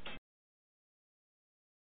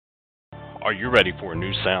 Are you ready for a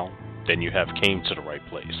new sound? Then you have came to the right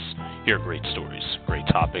place. Hear great stories, great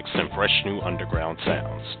topics, and fresh new underground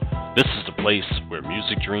sounds. This is the place where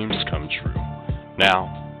music dreams come true. Now,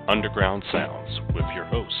 Underground Sounds with your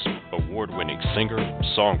host, award-winning singer,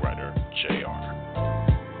 songwriter, JR.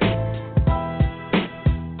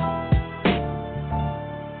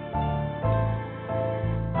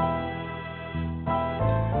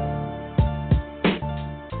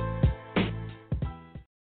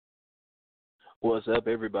 What's up,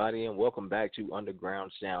 everybody, and welcome back to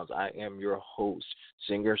Underground Sounds. I am your host,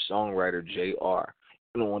 singer-songwriter JR.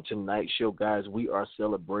 And on tonight's show, guys, we are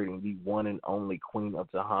celebrating the one and only queen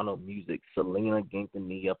of Tejano music, Selena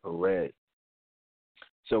Quintanilla Perez.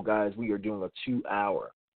 So, guys, we are doing a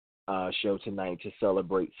 2-hour show tonight to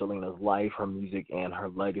celebrate Selena's life, her music, and her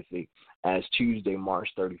legacy. As Tuesday,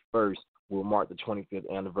 March 31st, will mark the 25th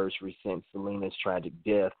anniversary since Selena's tragic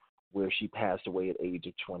death, where she passed away at the age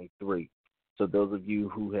of 23. So those of you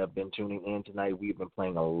who have been tuning in tonight, we've been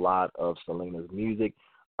playing a lot of Selena's music,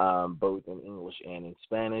 both in English and in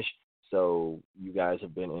Spanish. So you guys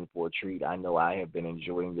have been in for a treat. I know I have been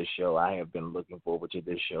enjoying this show. I have been looking forward to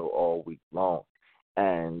this show all week long.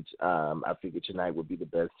 And I figured tonight would be the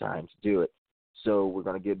best time to do it. So we're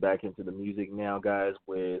going to get back into the music now, guys,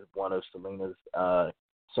 with one of Selena's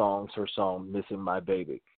songs, her song, Missing My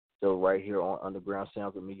Baby. So right here on Underground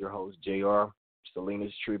Sounds with me, your host, JR,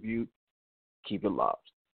 Selena's tribute. Keep it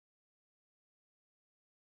locked.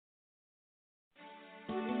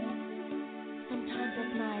 Sometimes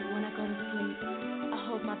at night when I go to sleep, I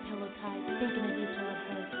hold my pillow tight, thinking of you till it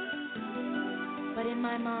hurts. But in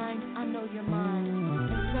my mind, I know you're mine,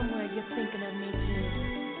 and somewhere you're thinking of me too.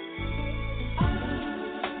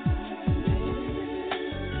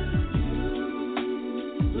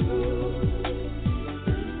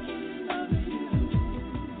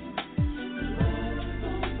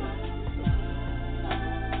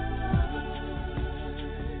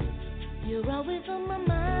 You're always on my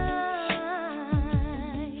mind.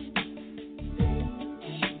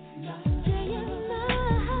 Day and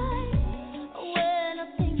night. When I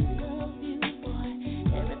think of you, boy,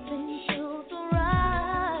 everything feels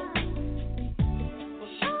alright. Well,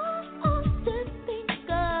 I often think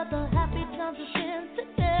of the happy times we spent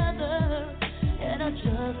together, and I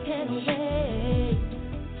just can't wait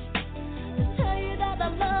to tell you that I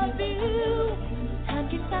love you. Time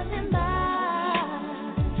keeps passing by.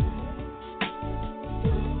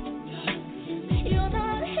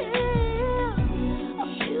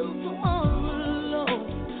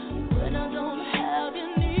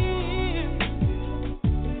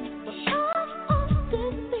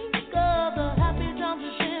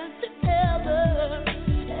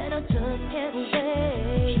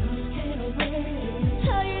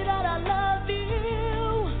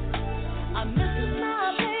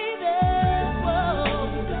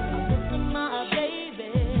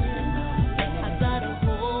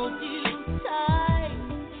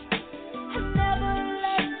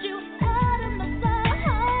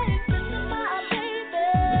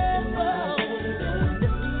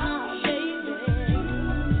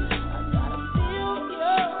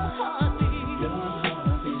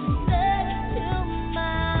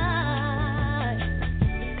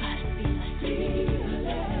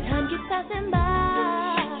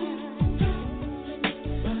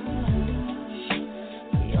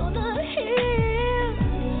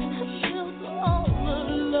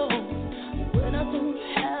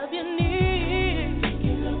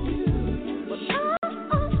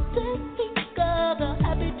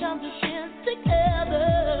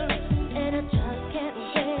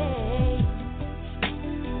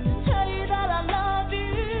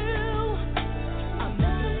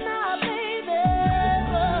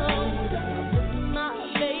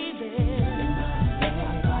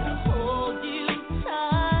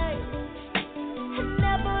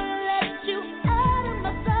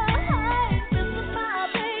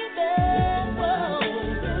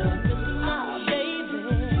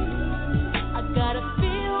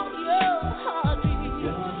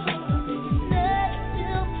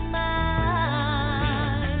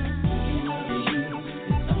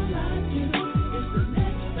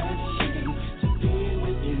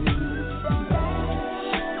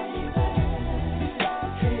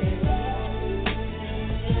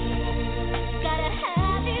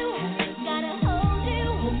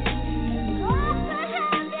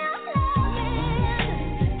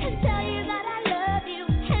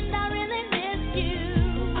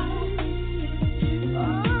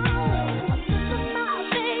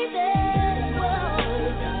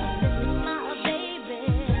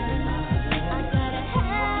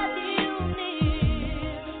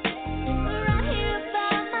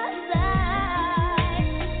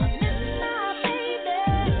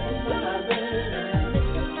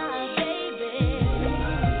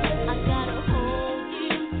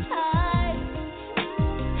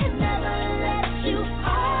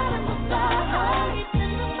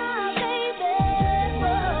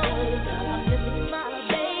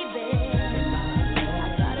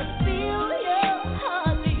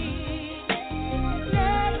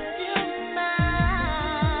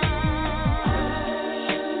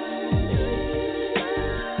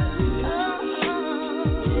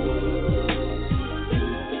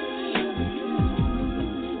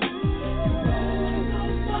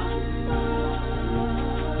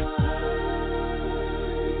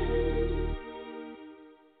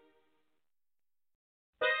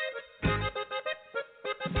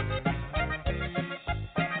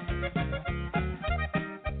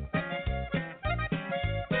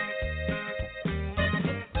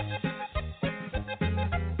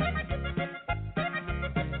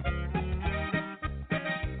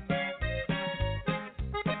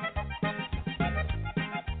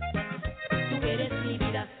 Tú eres mi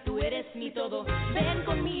vida, tú eres mi todo. Ven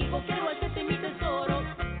conmigo, quiero hacerte mi tesoro.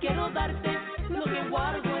 Quiero darte lo que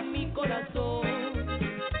guardo en mi corazón.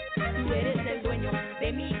 Tú eres el dueño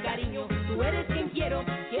de mi cariño. Tú eres quien quiero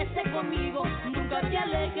que esté conmigo. Nunca te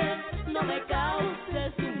alejes, no me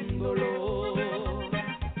causes un dolor.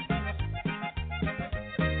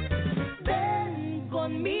 Ven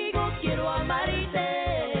conmigo, quiero amarte.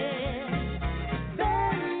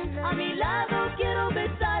 Ven a mi lado, quiero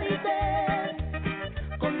besarte.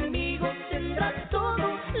 Conmigo tendrás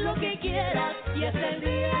todo lo que quieras y hasta el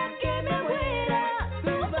día que me muera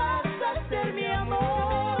tú vas a ser mi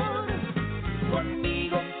amor.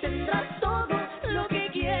 Conmigo tendrás todo lo que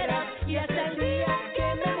quieras y hasta el día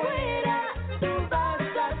que me muera tú vas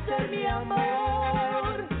a ser mi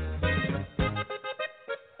amor.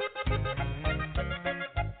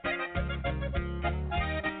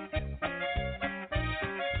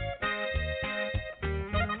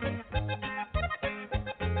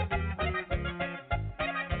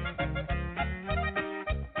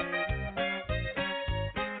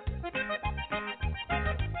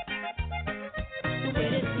 Tú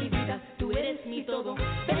eres mi vida, tú eres mi todo.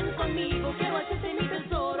 Ven conmigo, quiero hacerte mi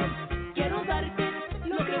tesoro. Quiero darte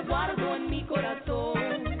lo que guardo en mi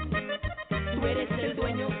corazón. Tú eres el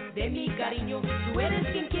dueño de mi cariño. Tú eres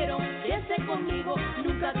quien quiero que esté conmigo.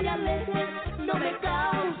 Nunca te alejes, no me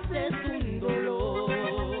causes un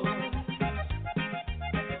dolor.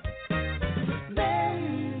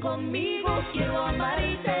 Ven conmigo, quiero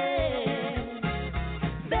amarte.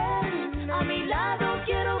 Ven a mi lado,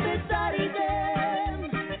 quiero besarte.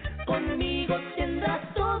 Conmigo tendrás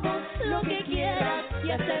todo lo que quieras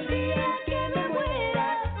y hasta el día que me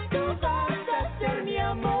muera tú vas a ser mi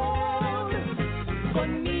amor.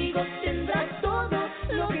 Conmigo tendrás todo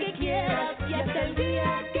lo que quieras y hasta el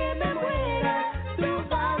día que me muera tú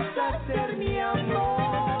vas a ser mi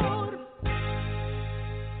amor.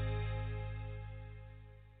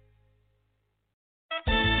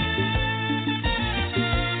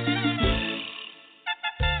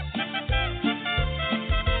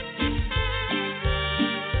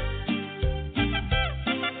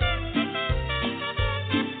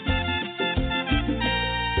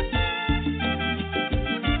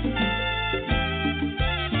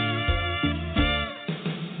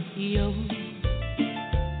 Yo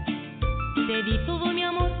te di todo mi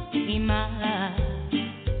amor y más.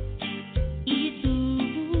 Y tú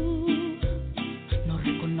no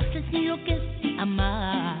reconoces ni lo que es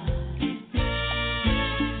amar.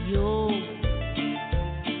 Yo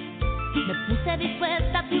me puse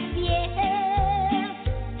dispuesta a tus pies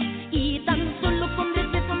y tan solo con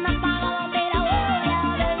 3 besos me apagaba. Pero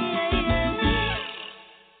ahora,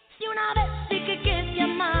 si una vez dije que te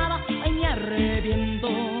amaba, ay me arrepiento.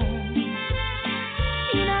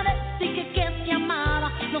 Si una vez dije que te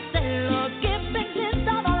amaba, no sé lo que pensé,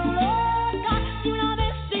 estaba loca. Si una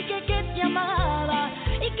vez dije que te amaba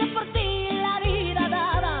y que por ti la vida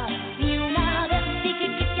daba. Si una vez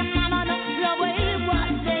dije que te amaba, no lo vuelvo a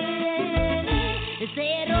hacer. Ese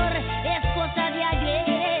error es cosa de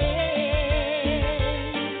ayer.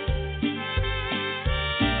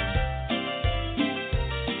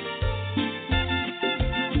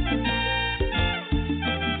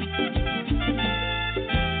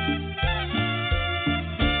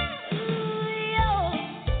 Yo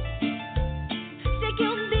sé que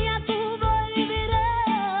un día tú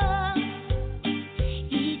volverás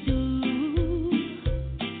y tú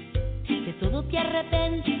de todo te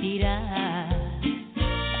arrepentirás.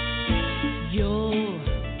 Yo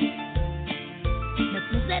me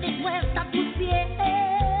puse dispuesta a tus pies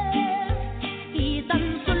y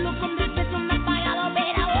tan solo con 3 besos me ha pagado.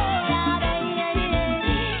 Pero ahora,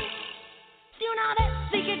 si una vez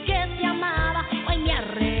dije que te amaba, hoy me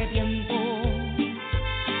arrepiento.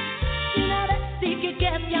 Si una vez dije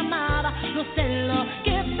que te amaba, no sé lo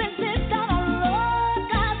que pensé, estaba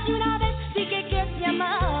loca. Si una vez dije que te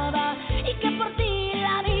amaba y que por ti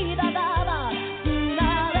la vida daba. Si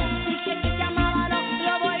una vez dije que te amaba, no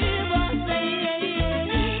lo vuelvo a hacer.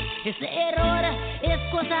 Ese error es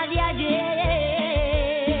cosa de ayer.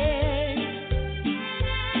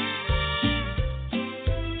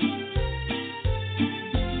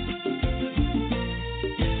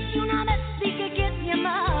 Si una vez dije que te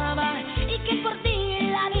amaba y que por ti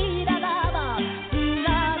la vida daba. Si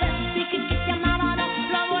una vez dije que te amaba, no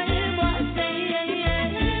lo vuelvo a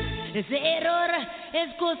hacer. Ese error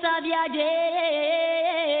es cosa de ayer.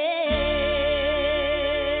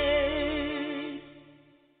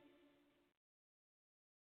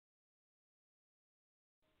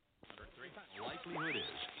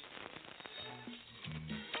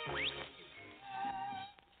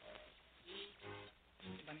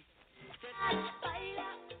 Baila,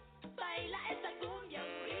 baila esa cumbia,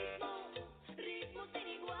 un ritmo, ritmo sin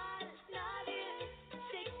igual. Nadie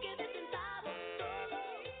se quede sentado,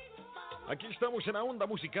 todos. Aquí estamos en la onda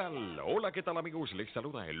musical. Hola, ¿qué tal, amigos? Les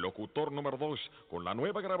saluda el locutor número 2 con la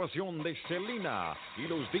nueva grabación de Selena y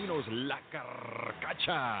los Dinos La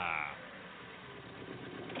Carcacha.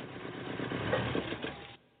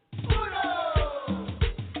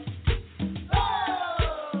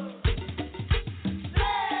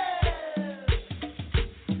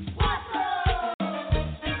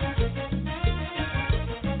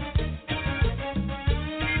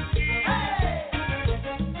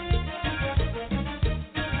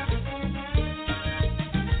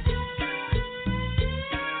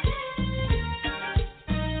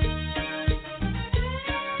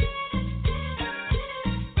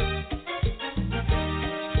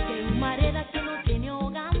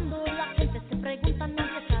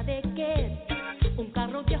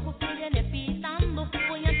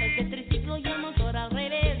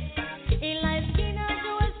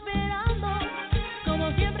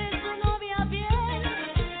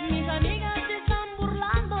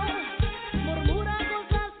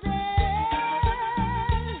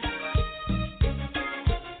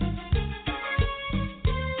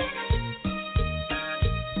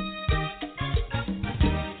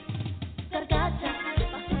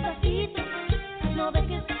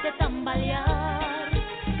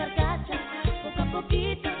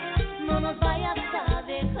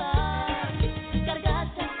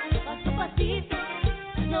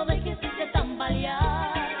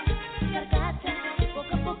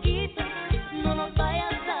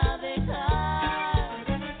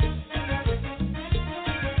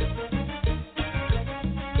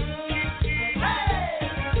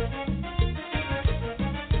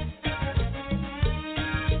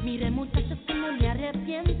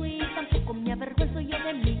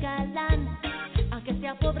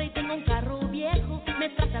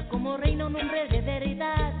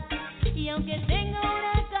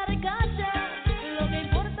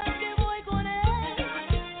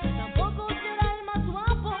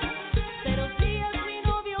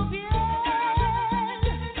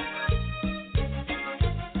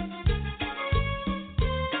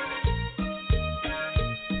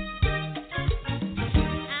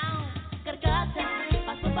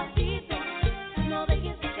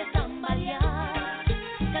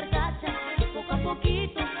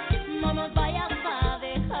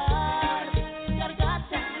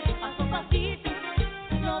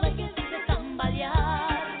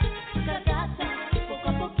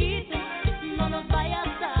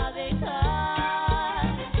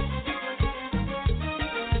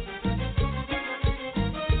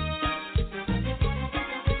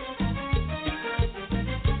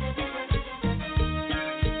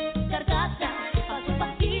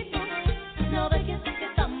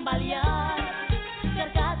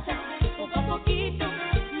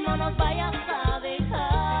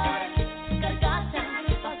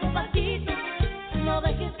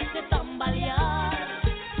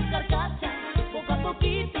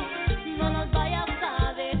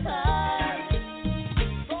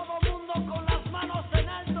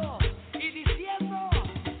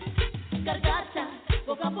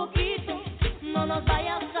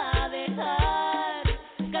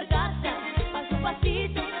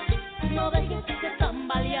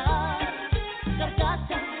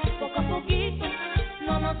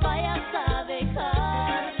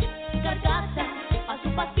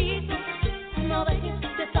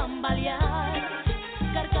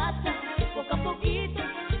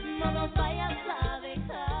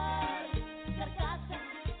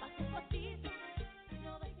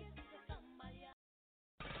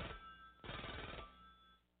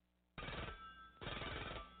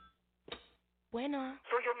 Bueno.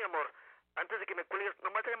 Soy yo, mi amor. Antes de que me cuelgues,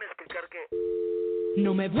 nomás déjame explicar que...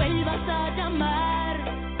 No me vuelvas a llamar,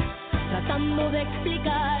 tratando de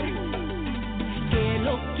explicar que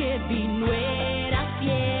lo que vi no era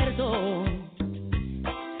cierto.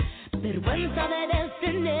 Vergüenza debes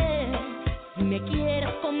tener si me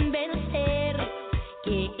quieres convencer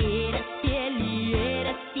que eres fiel y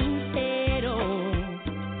eres sincero.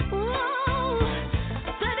 Oh,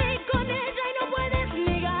 te vi con ella y no puedes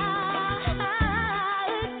negar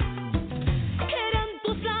que eran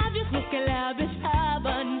tus labios los que la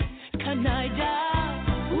besaban, canalla.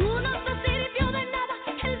 No te sirvió de nada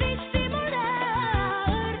el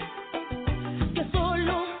disimular, que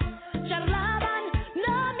solo charlaban,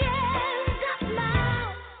 no mientas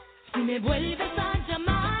más. Si me vuelves a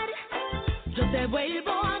llamar, yo te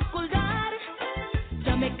vuelvo a colgar.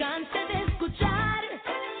 Ya me cansé de escuchar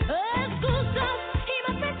excusas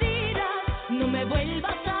y más mentiras. No me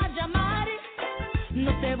vuelvas a llamar,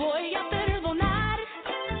 no te voy a perdonar.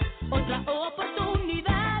 Otra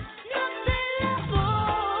oportunidad no te la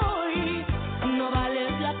doy, no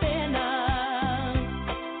vales la pena.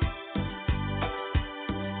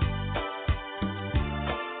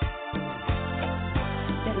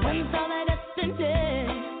 Vergüenza adolescente,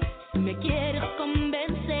 si me quieres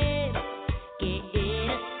convencer que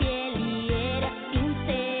eres fiel y eres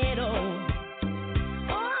sincero.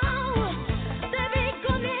 Oh, te vi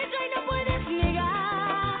con ella y no puedes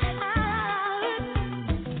negar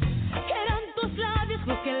que eran tus labios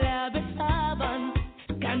los que la besaban,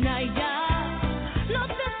 canalla. No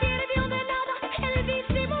te sirvió de nada el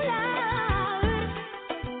disimular,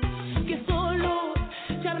 que solo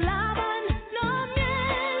charlaban, no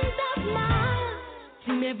mientas más.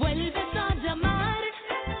 Si me vuelves a llamar,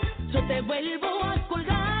 yo te vuelvo a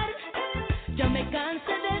colgar. Ya me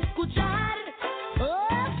cansé de escuchar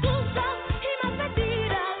excusas y más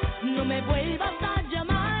mentiras. No me vuelvas a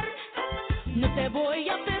llamar, no te voy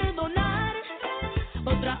a perdonar.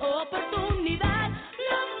 Otra oportunidad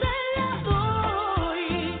no te la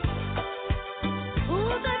doy.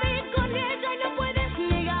 Te vi con ella y no puedes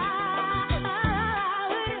negar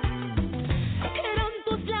que eran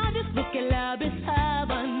tus labios los que la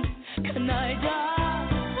besaban, canalla.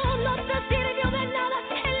 No te sirvió de nada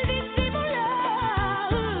el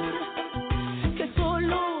disimular, que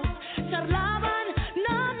solo charlaban,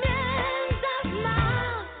 no mientas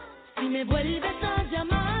más. Si me vuelves a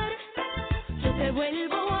llamar, yo te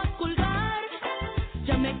vuelvo a colgar.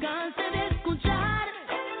 Ya me cansé de escuchar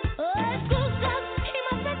excusas y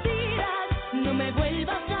más mentiras. No me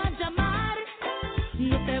vuelvas a llamar,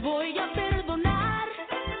 no te voy a perdonar.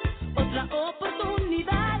 Otra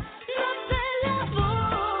oportunidad no te la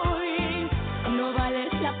doy, no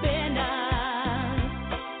vales la pena.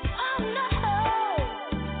 Oh no.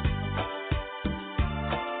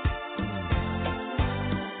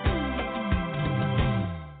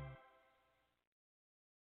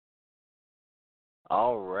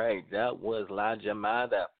 All right, that was La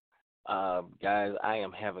Llamada. Guys, I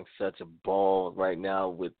am having such a ball right now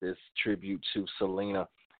with this tribute to Selena.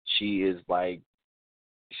 She is like,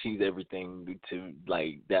 she's everything to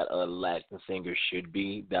like that a Latin singer should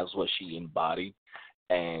be. That's what she embodied.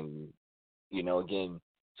 And, you know, again,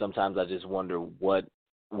 sometimes I just wonder where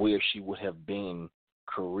she would have been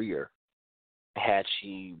career had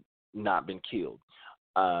she not been killed.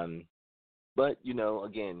 But, you know,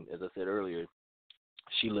 again, as I said earlier,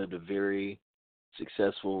 she lived a very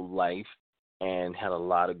successful life and had a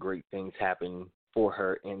lot of great things happen for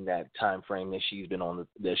her in that time frame that she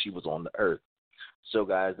was on the earth. So,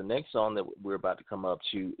 guys, the next song that we're about to come up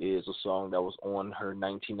to is a song that was on her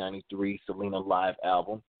 1993 Selena Live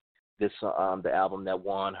album. This the album that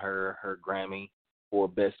won her Grammy for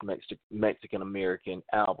Best Mexican American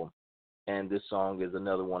Album. And this song is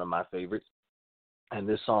another one of my favorites. And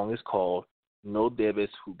this song is called No Debes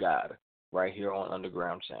Jugar, right here on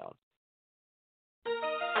Underground Sound.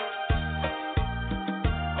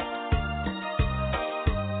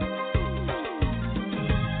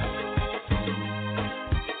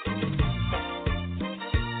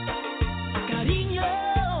 Cariño,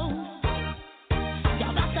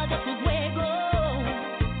 ya basta de tu juego,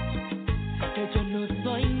 que yo no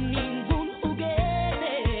soy ningún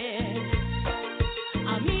juguete.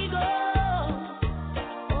 Amigo,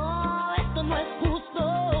 oh, esto no es justo,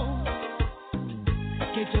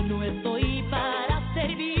 que yo no estoy para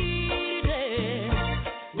servirte.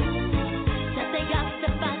 Ya te hace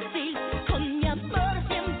fácil con mi amor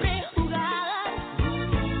siempre jugar,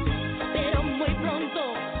 pero muy pronto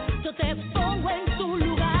yo te pongo en tu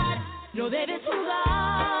lugar. No debes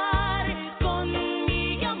jugar con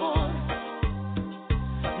mi amor,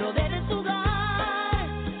 no debes jugar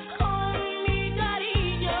con mi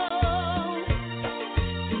cariño.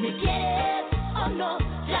 Si me quieres o no,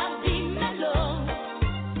 ya dímelo,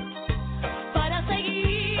 para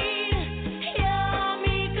seguir ya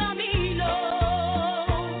mi camino.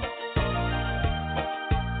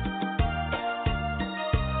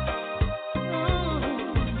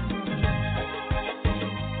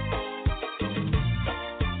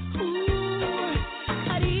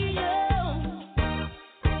 Cariño,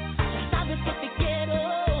 ya sabes que te quiero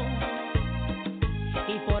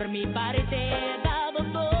y por mi parte he dado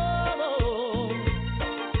todo.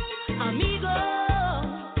 Amigo,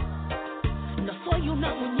 no soy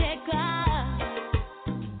una muñeca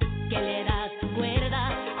que le das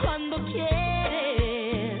cuerda cuando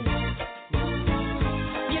quieres.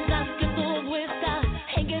 Mientras que todo está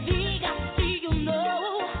en que digas sí o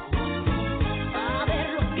no. A ver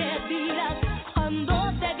lo que dirás cuando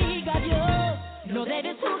te diga yo. No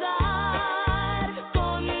debes jugar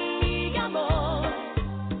con mi amor,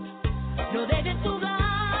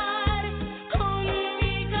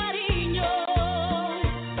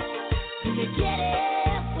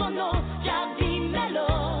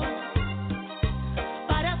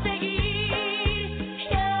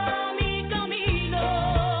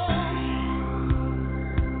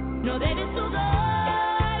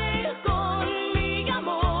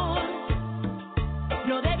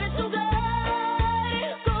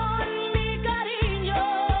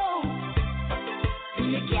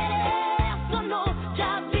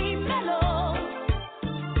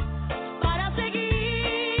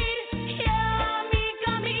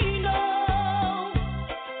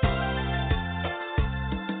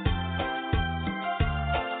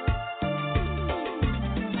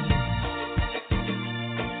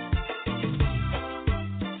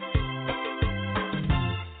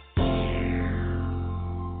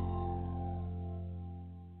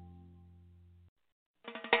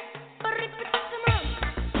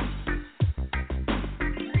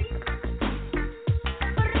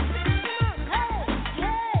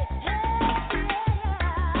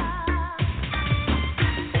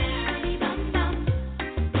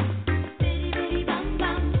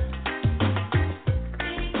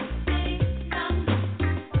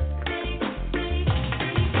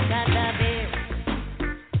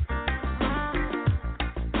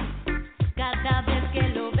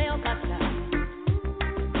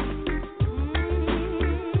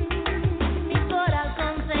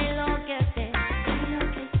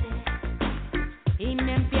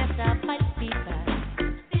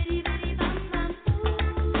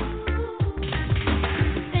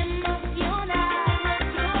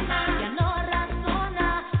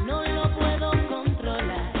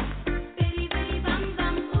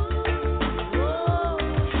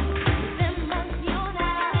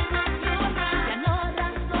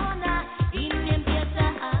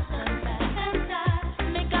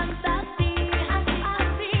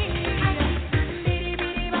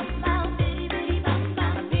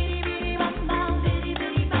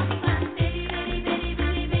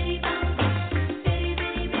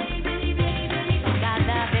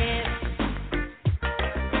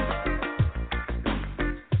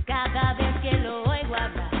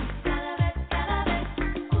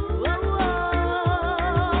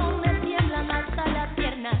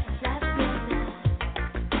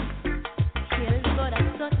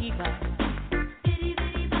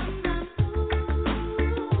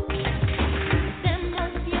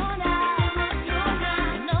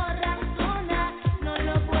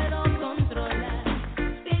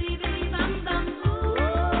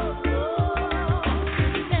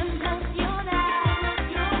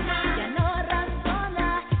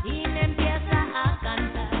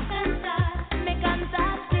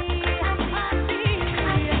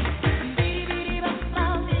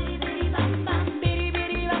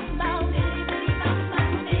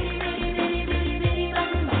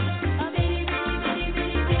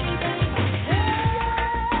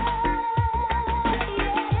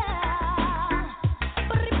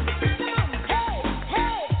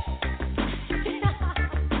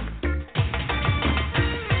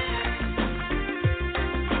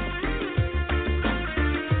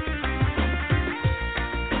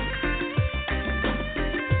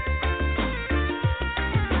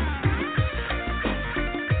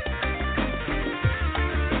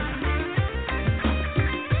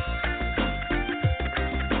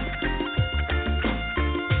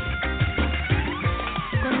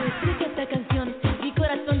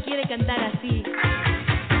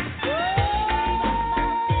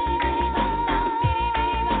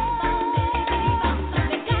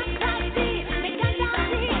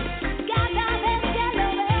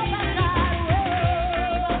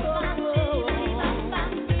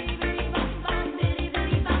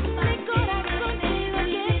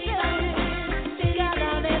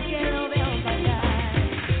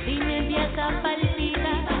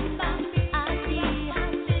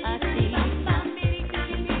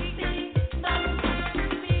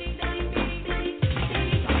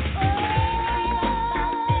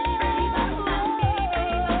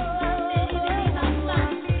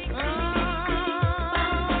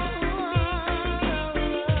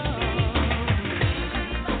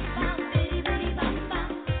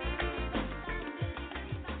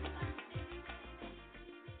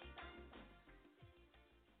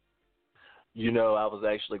 You know, I was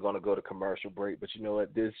actually going to go to commercial break, but you know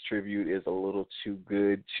what? This tribute is a little too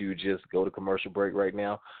good to just go to commercial break right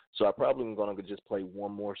now. So I probably am going to just play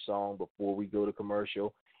one more song before we go to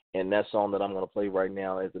commercial. And that song that I'm going to play right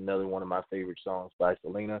now is another one of my favorite songs by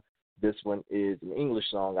Selena. This one is an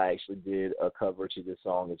English song. I actually did a cover to this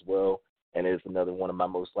song as well, and it's another one of my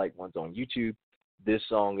most liked ones on YouTube. This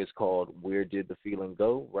song is called Where Did the Feeling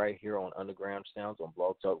Go? Right here on Underground Sounds on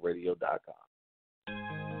blogtalkradio.com.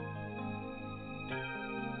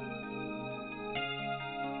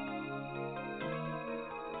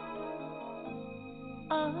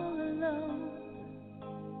 All alone,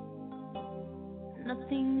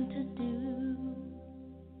 nothing to do.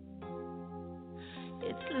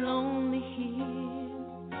 It's lonely here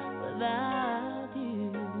without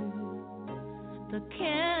you. The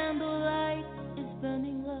candlelight is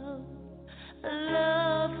burning low.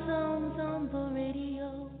 Love songs on the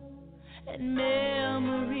radio, and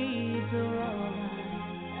memories are all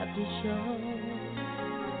I have to show.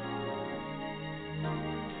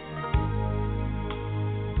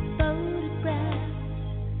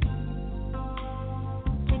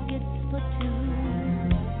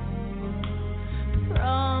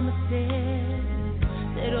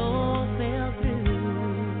 That all fell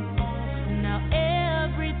through. Now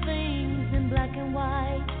everything's in black and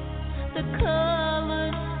white. The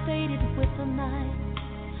colors faded with the night.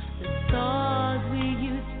 The stars we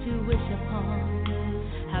used to wish upon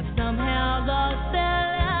have somehow lost their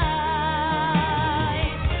light.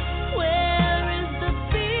 Where is the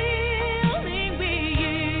feeling we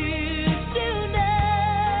used to know?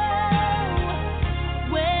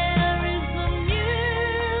 Where is the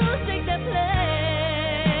music that plays?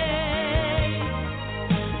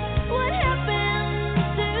 What happened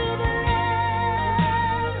to the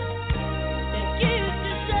love that used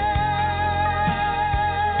to show?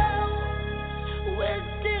 Where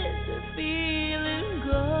did the feeling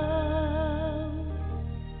go?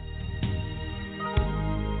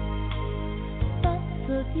 Thoughts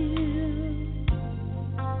of you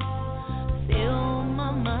fill my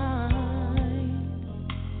mind.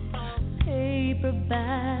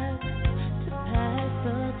 Paperback to pass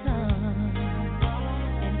the time.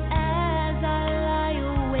 And as I lie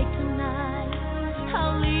awake tonight,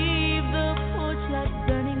 I'll leave the porch light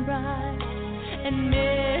burning bright and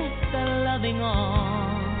miss the loving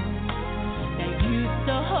arms that used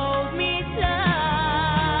to hold me tight.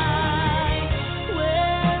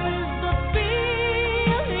 Where is the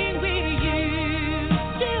feeling we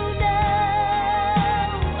used to know?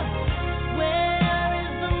 Where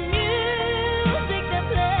is the music that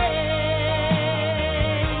plays?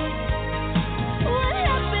 What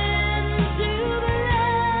happened to the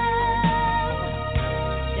love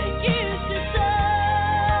that used to show?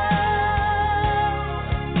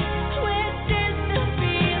 Where did the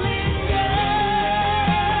feeling go?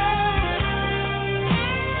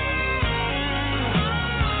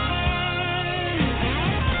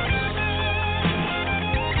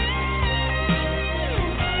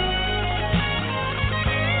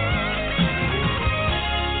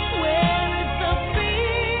 Where is the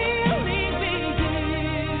feeling we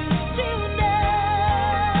used to know?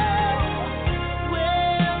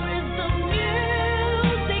 Where is the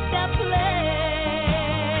music that played?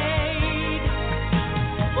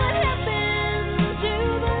 What happened to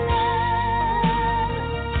the love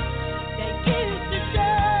that used to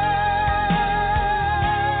show?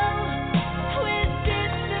 Where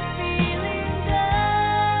did the feeling go?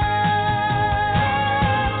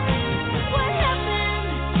 What happened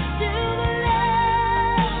to the love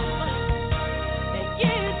that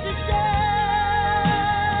used to show?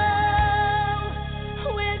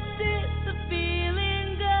 Where did the feeling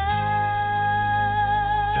go?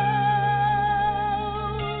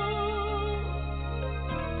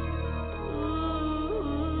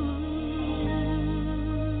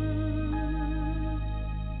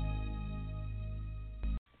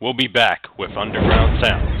 We'll be back with Underground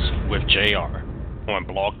Sounds with JR on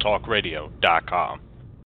blogtalkradio.com.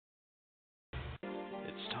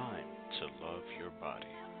 It's time to love your body.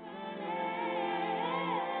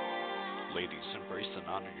 Ladies, embrace and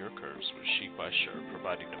honor your curves with Chic by Shirt,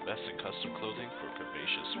 providing the best in custom clothing for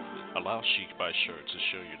curvaceous women. Allow Chic by Shirt to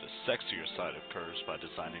show you the sexier side of curves by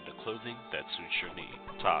designing the clothing that suits your need.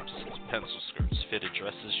 Tops, pencil skirts, fitted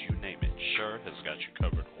dresses, you name it. Shirt has got you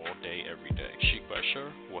covered all day, every day. Chic by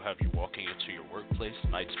Shirt will have you walking into your workplace,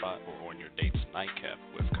 night spot, or on your date's nightcap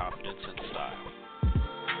with confidence and style.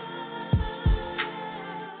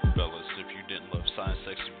 Fellas, if you didn't love Size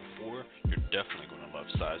Sexy before, you're definitely going to love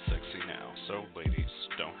Size Sexy now. So, ladies,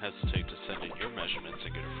 don't hesitate to send in your measurements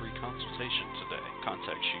and get a free consultation today.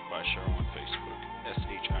 Contact Chic by Cheryl on Facebook,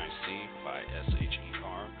 SHIC by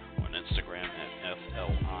SHER, on Instagram at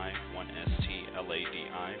FLI1STLADI,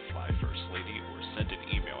 Fly First Lady, or send an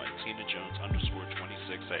email at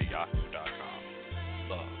TinaJones_26@yahoo.com.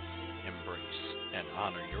 Love, embrace, and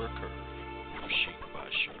honor your curve. Chic by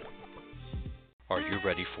Cheryl. Are you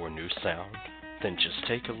ready for a new sound? Then just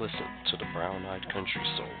take a listen to the brown-eyed country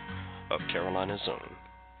soul of Carolina's own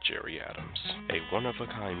Jerry Adams, a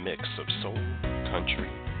one-of-a-kind mix of soul,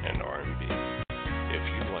 country, and R&B. If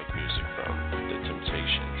you like music from The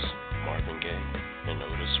Temptations, Marvin Gaye, and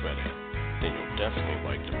Otis Redding, then you'll definitely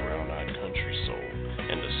like the brown-eyed country soul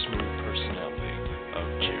and the smooth personality of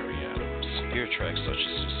Jerry Adams. Hear tracks such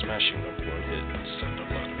as the smashing #1 hit, Send a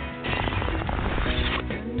Letter.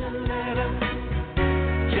 Send a letter,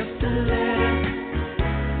 just a letter,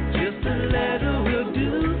 just a letter will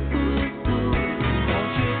do.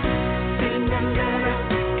 Won't you send a letter,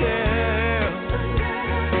 girl,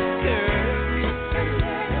 girl,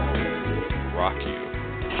 rock you.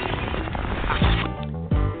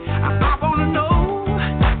 I wanna know,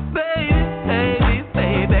 baby, baby,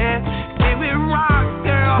 baby, can we rock,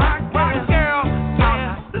 girl, rock, girl,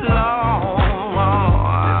 yeah, long,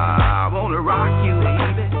 I wanna rock you,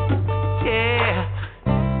 baby, yeah,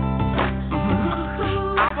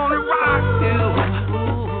 I wanna rock you,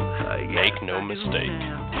 make no mistake.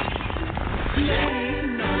 Make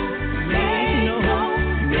no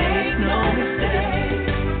mistake.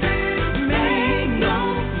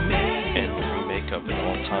 And the remake of an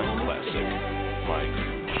all-time classic, Mike.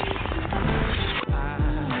 I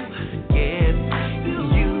get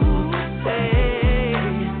you say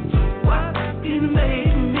what it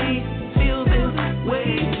made me feel this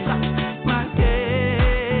way. My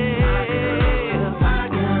girl,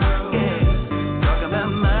 yeah, talk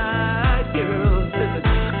about my girl.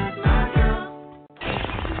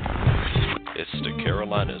 It's the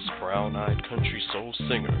Carolina's brown-eyed country soul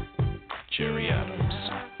singer, Jerry Adams.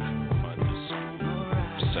 Find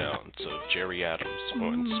the sounds of Jerry Adams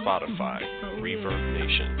on Spotify, Reverb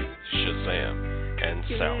Nation, Shazam, and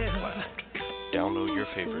SoundCloud. Download your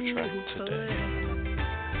favorite track today.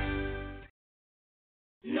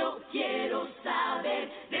 No quiero saber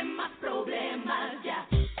de más problemas ya.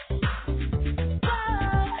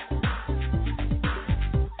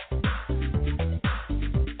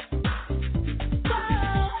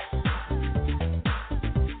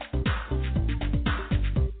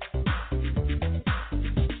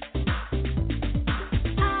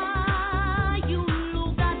 Hay un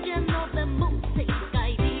lugar lleno de música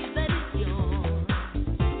y diversión.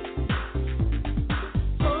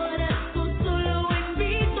 Por eso solo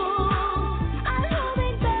invito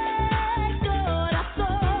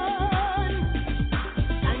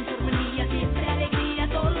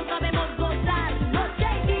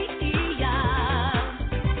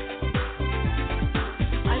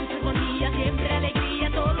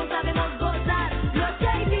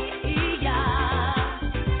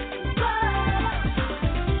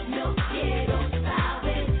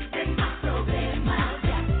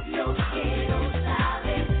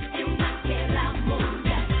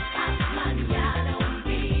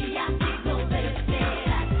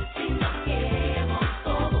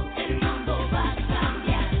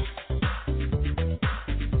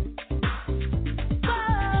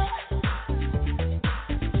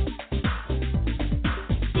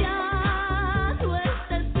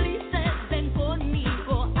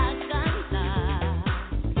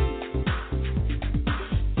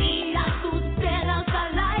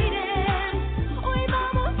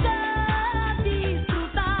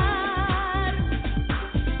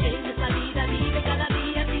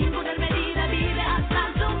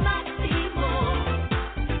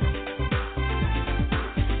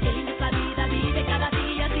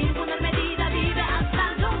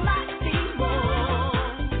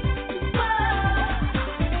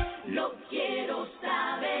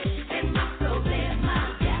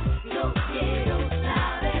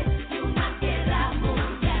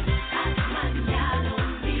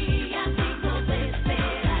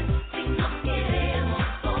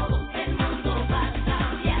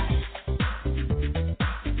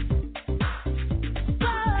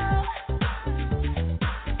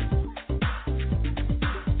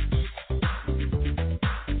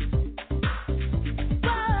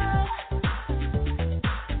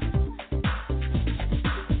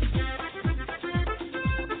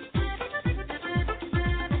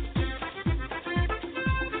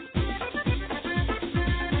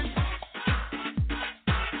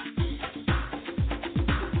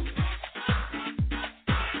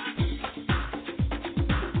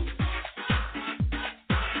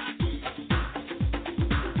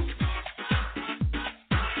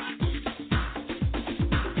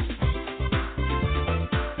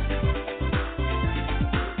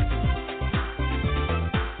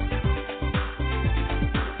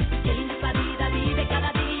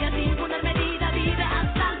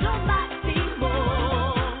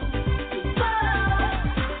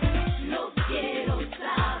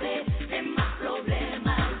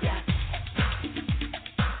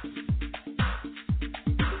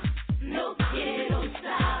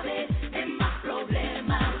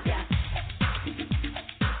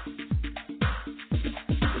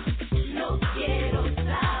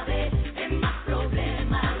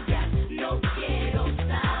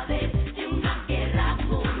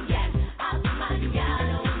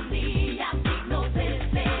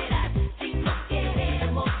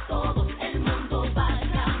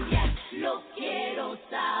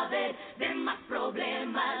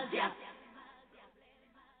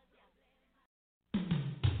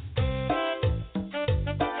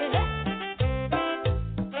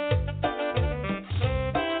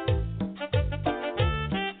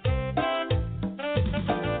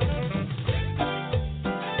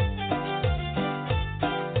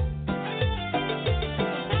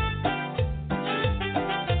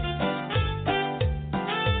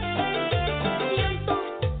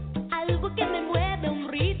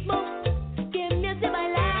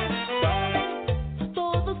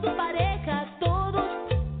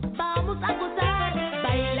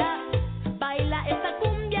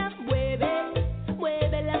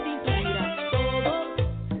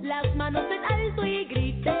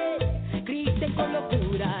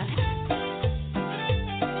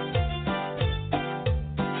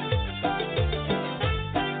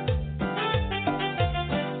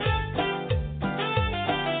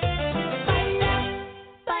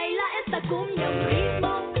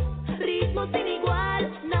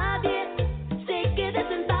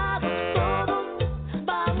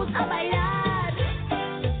a bailar.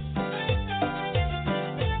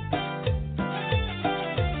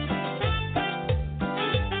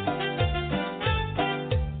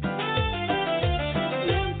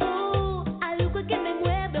 Siento algo que me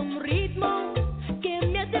mueve, un ritmo que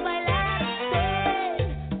me hace bailar.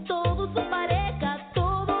 Ven, todos son pareja,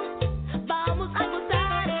 todos vamos a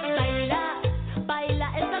gozar. Baila,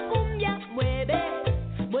 baila esta cumbia, mueve,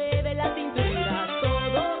 mueve la cintura.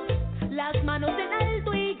 Todos, las manos en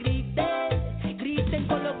alto y griten, griten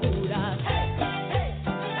con locura. Hey, hey,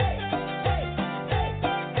 hey, hey, hey,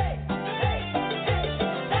 hey,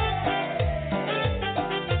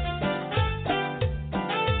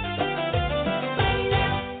 Baila,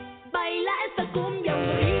 baila esta cumbia, un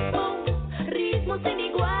ritmo, ritmo sin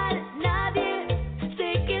igual. Nadie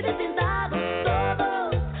se quede sentado,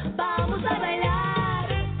 todos vamos a bailar.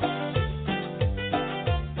 Baila,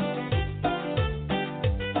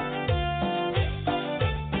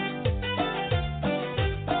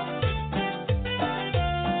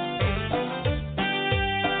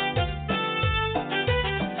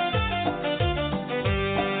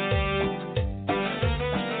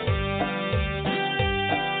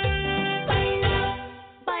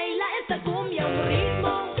 baila esta cumbia, un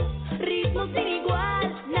ritmo, ritmo sin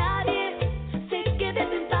igual. Nadie se quede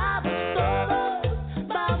sentado, todos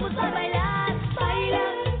vamos a bailar.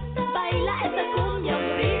 Baila, baila esta cumbia,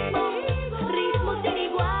 un ritmo, ritmo sin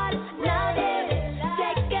igual. Nadie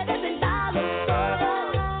se quede sentado,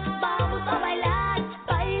 todos vamos a bailar.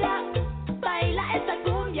 Baila, baila esta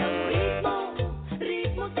cumbia, un ritmo,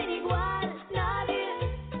 ritmo sin igual. Nadie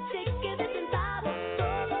se quede sentado,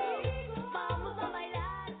 todos vamos a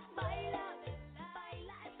bailar. Baila,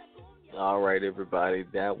 baila esta cumbia. All right, everybody.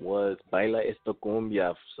 That was Baila Esta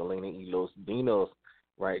Cumbia, Selena y Los Dinos.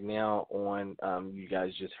 Right now on, you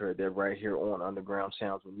guys just heard that right here on Underground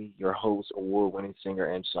Sounds with me, your host, award-winning singer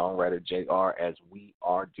and songwriter JR, as we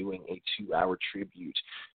are doing a 2-hour tribute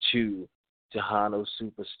to Tejano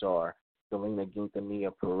superstar Selena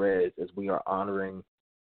Quintanilla Perez, as we are honoring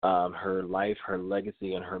her life, her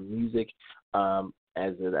legacy, and her music.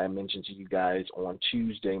 As I mentioned to you guys on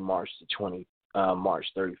Tuesday, March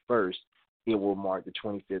 31st, it will mark the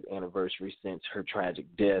 25th anniversary since her tragic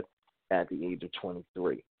death at the age of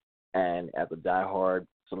 23. And as a diehard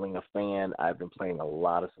Selena fan, I've been playing a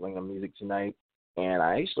lot of Selena music tonight, and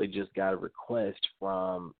I actually just got a request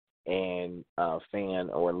from a fan,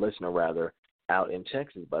 or a listener rather, out in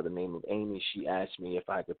Texas by the name of Amy. She asked me if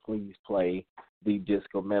I could please play the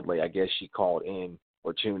disco medley. I guess she called in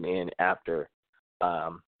or tuned in after I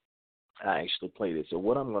actually played it. So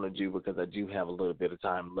what I'm going to do, because I do have a little bit of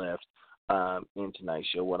time left in tonight's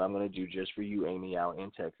show, what I'm going to do just for you, Amy, out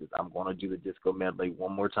in Texas, I'm going to do the disco medley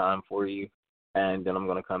one more time for you, and then I'm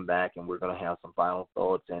going to come back and we're going to have some final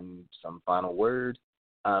thoughts and some final words.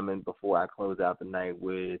 And before I close out the night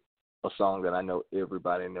with a song that I know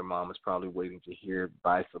everybody and their mom is probably waiting to hear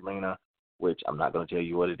by Selena, which I'm not going to tell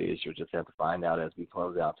you what it is. You'll just have to find out as we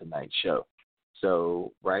close out tonight's show.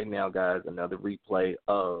 So right now, guys, another replay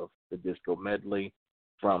of the disco medley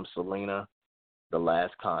from Selena, The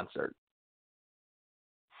Last Concert.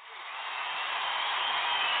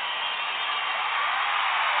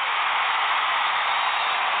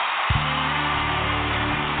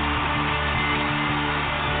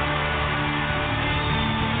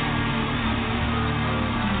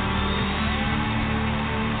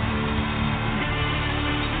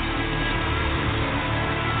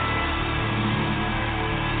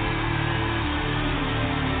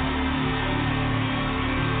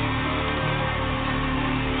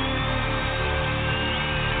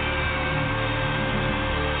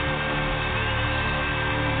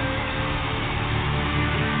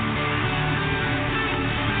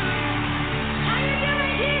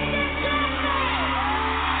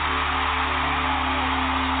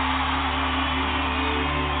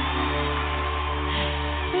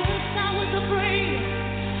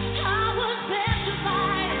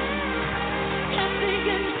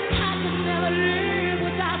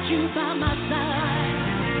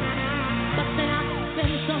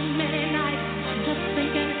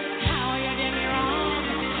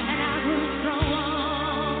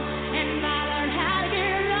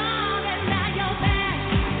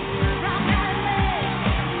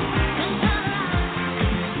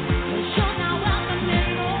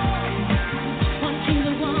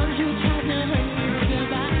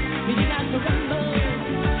 Remember,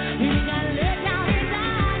 you gotta let down your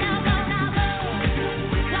guard. Now go, now go.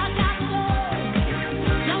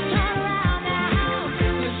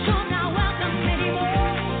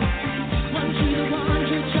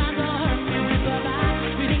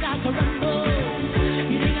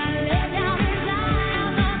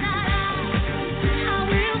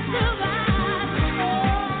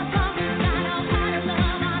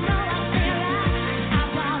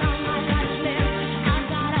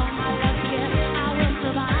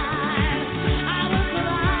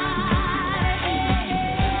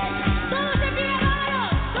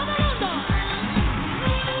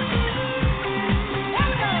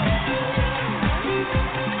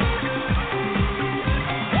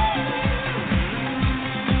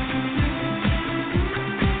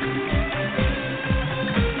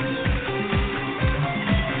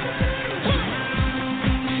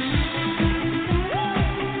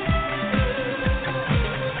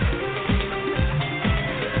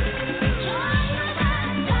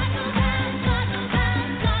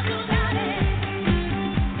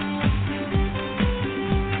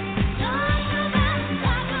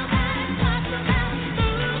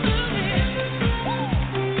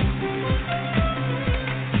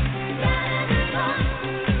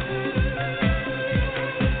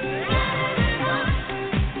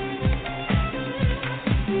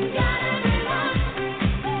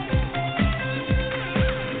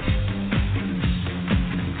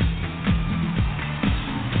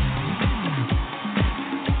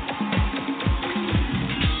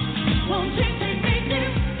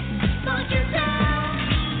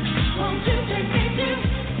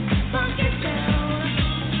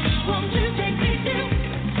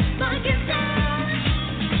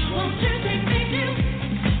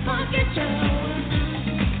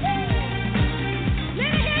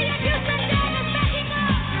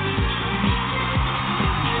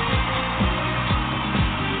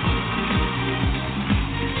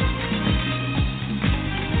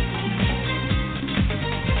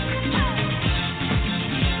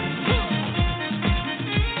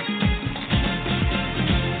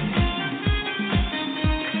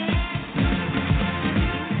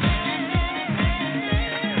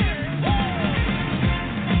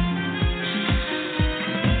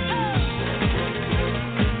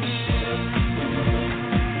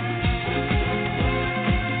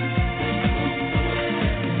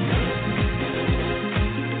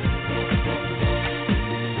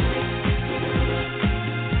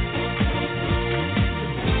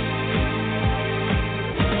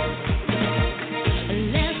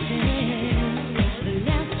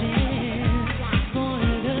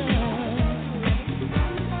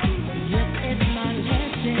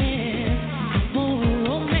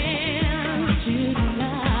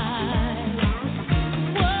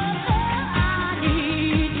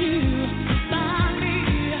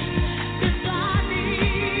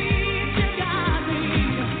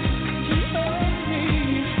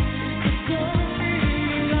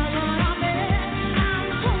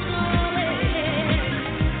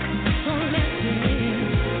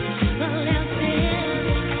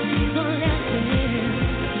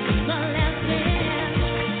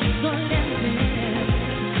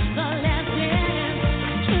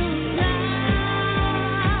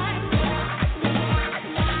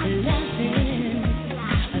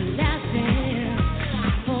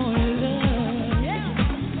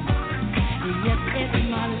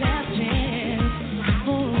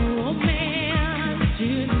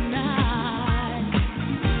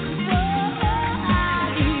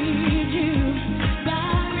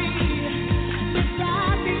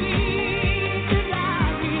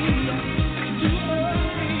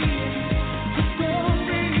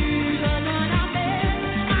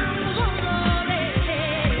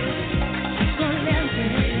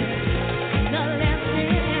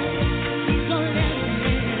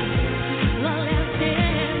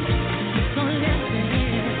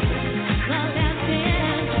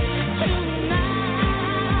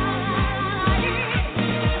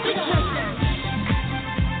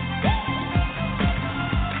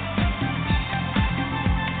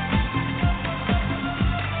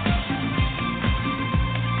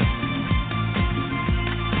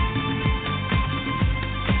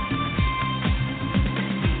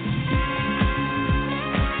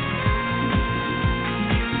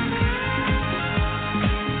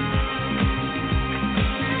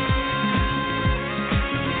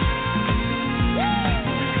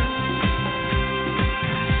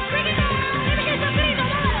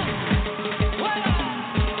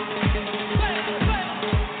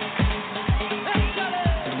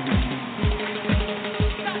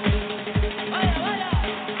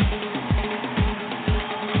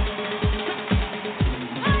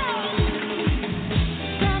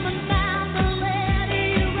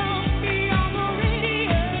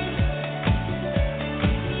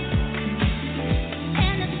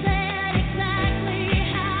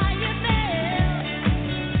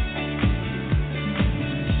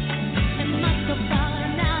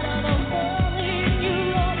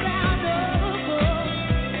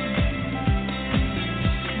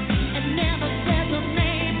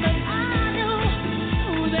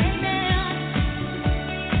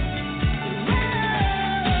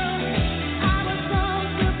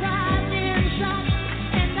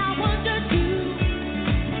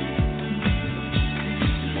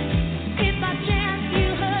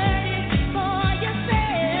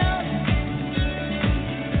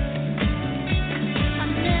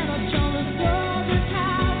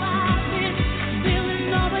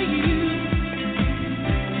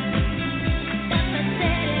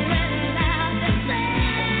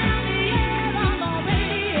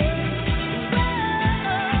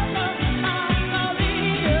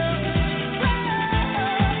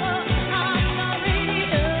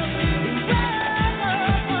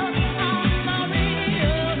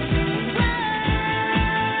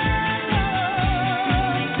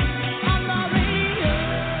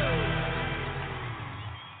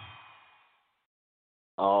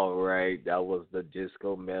 All right, that was the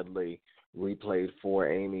disco medley replayed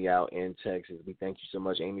for Amy out in Texas. We thank you so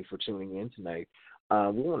much, Amy, for tuning in tonight.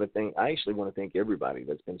 We want to thank. I actually want to thank everybody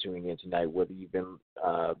that's been tuning in tonight, whether you've been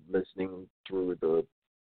listening through the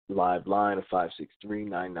live line of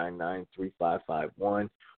 563-999-3551,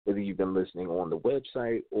 whether you've been listening on the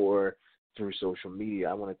website or through social media.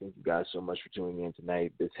 I want to thank you guys so much for tuning in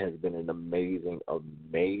tonight. This has been an amazing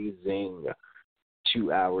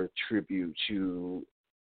 2-hour tribute to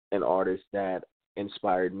an artist that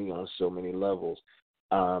inspired me on so many levels.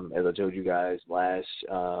 As I told you guys last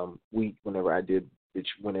week, whenever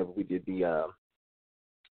we did the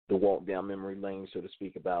walk down memory lane, so to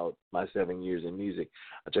speak, about my 7 years in music,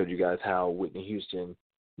 I told you guys how Whitney Houston,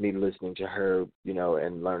 me listening to her,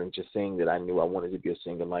 and learning to sing, that I knew I wanted to be a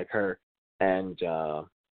singer like her. And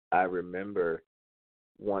I remember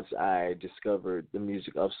once I discovered the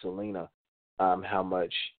music of Selena, how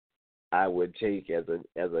much I would take as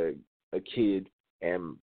a kid,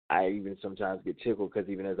 and I even sometimes get tickled because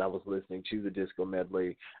even as I was listening to the disco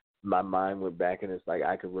medley, my mind went back, and it's like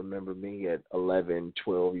I could remember me at 11,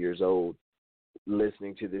 12 years old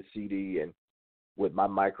listening to this CD and with my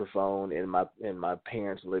microphone in my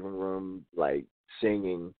parents' living room, like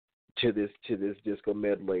singing to this disco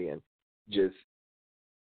medley and just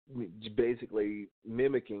basically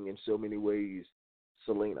mimicking in so many ways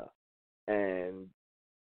Selena. And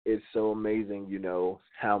it's so amazing,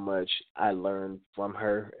 how much I learned from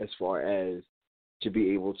her as far as to be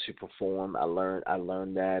able to perform. I learned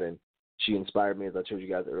that, and she inspired me. As I told you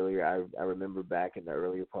guys earlier, I remember back in the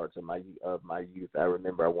earlier parts of my youth, I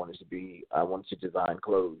remember I wanted to design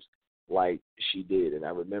clothes like she did. And I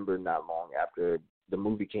remember not long after the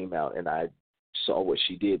movie came out and I saw what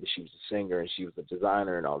she did, that she was a singer and she was a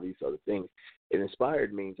designer and all these other things, it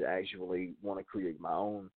inspired me to actually want to create my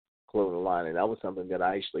own clothing line. And that was something that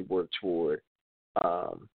I actually worked toward.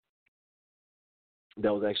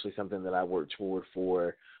 That was actually something that I worked toward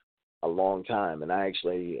for a long time. And I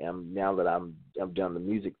actually am, now that I've done the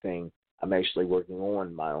music thing, I'm actually working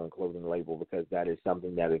on my own clothing label, because that is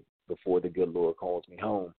something that before the good Lord calls me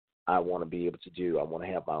home, I want to be able to do. I want to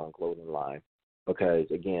have my own clothing line, because,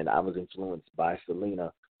 again, I was influenced by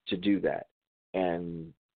Selena to do that.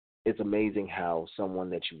 And it's amazing how someone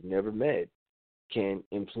that you've never met can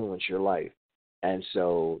influence your life. And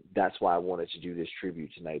so that's why I wanted to do this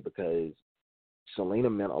tribute tonight, because Selena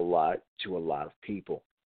meant a lot to a lot of people.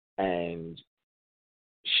 And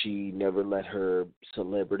she never let her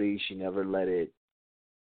celebrity, she never let it,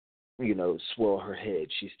 swell her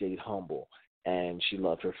head. She stayed humble, and she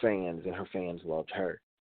loved her fans, and her fans loved her.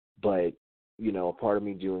 But, a part of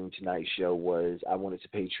me doing tonight's show was I wanted to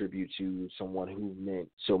pay tribute to someone who meant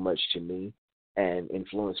so much to me and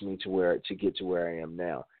influenced me to get to where I am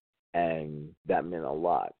now. And that meant a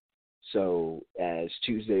lot. So as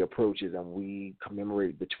Tuesday approaches and we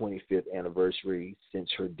commemorate the 25th anniversary since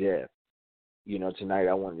her death, tonight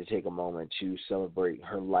I wanted to take a moment to celebrate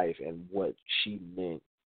her life and what she meant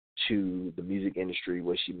to the music industry,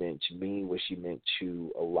 what she meant to me, what she meant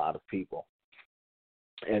to a lot of people.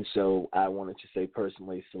 And so I wanted to say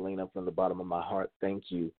personally, Selena, from the bottom of my heart, thank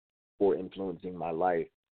you for influencing my life.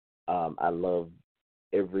 I love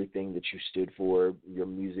everything that you stood for. Your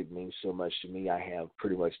music means so much to me. I have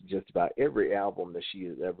pretty much just about every album that she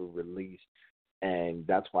has ever released. And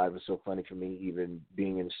that's why it was so funny for me, even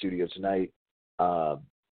being in the studio tonight,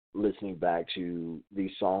 listening back to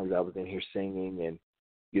these songs I was in here singing and,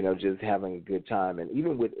 just having a good time. And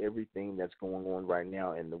even with everything that's going on right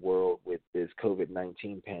now in the world with this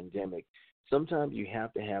COVID-19 pandemic, sometimes you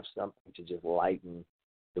have to have something to just lighten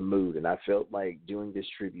the mood. And I felt like doing this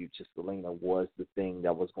tribute to Selena was the thing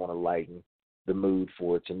that was going to lighten the mood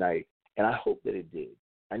for tonight. And I hope that it did.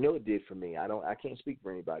 I know it did for me. I can't speak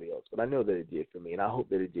for anybody else, but I know that it did for me, and I hope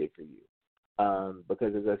that it did for you.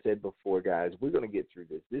 Because as I said before, guys, we're going to get through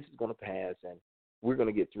this. This is going to pass, and we're going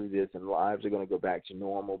to get through this, and lives are going to go back to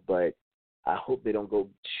normal. But I hope they don't go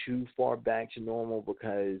too far back to normal,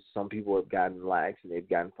 because some people have gotten lax and they've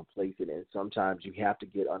gotten complacent, and sometimes you have to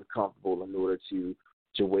get uncomfortable in order to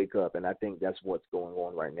wake up. And I think that's what's going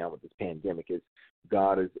on right now with this pandemic, is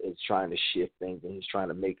God is trying to shift things, and he's trying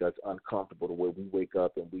to make us uncomfortable to where we wake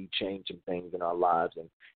up and we change some things in our lives and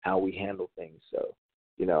how we handle things. So,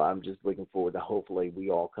 I'm just looking forward to hopefully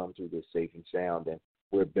we all come through this safe and sound, and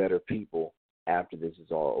we're better people after this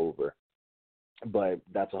is all over. But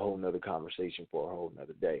that's a whole nother conversation for a whole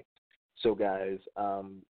nother day. So, guys,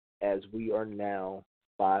 as we are now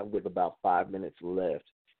with about 5 minutes left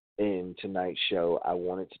in tonight's show, I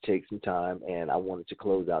wanted to take some time and I wanted to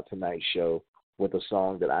close out tonight's show with a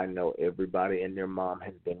song that I know everybody and their mom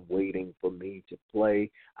has been waiting for me to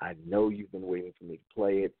play. I know you've been waiting for me to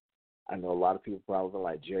play it. I know a lot of people probably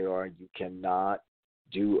like, JR, you cannot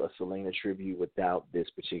do a Selena tribute without this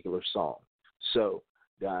particular song. So,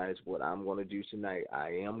 guys, what I'm going to do tonight, I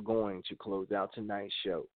am going to close out tonight's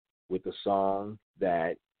show with a song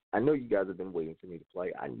that I know you guys have been waiting for me to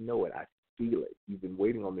play. I know it. I feel it. You've been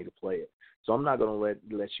waiting on me to play it. So I'm not going to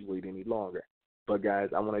let you wait any longer. But, guys,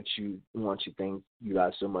 I want to thank you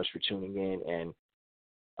guys so much for tuning in and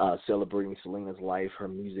celebrating Selena's life, her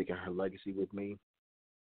music, and her legacy with me.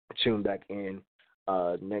 Tune back in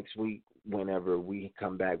next week whenever we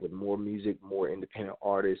come back with more music, more independent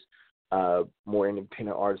artists to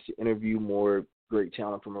interview, more great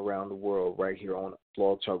talent from around the world right here on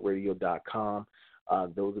blogtalkradio.com.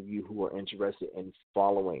 Those of you who are interested in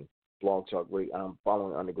following Blog Talk Radio,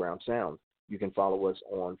 following Underground Sounds, you can follow us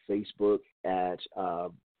on Facebook at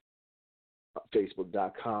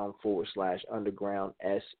facebook.com/underground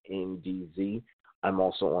SNDZ. I'm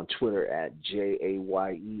also on Twitter at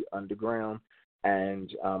JAYE Underground,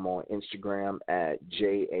 and I'm on Instagram at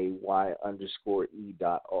JAY_E.R.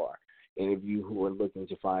 Any of you who are looking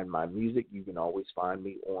to find my music, you can always find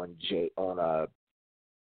me on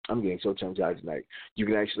I'm getting so tongue-tied tonight. You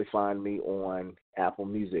can actually find me on Apple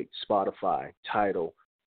Music, Spotify, Tidal,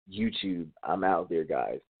 YouTube. I'm out there,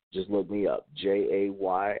 guys. Just look me up, JAY_E.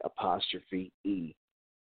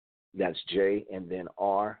 That's J and then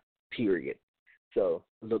R, period. So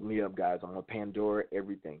look me up, guys. I'm on Pandora,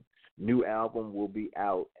 everything. New album will be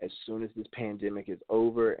out as soon as this pandemic is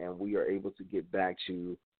over and we are able to get back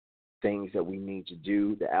to things that we need to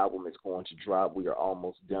do. The album is going to drop. We are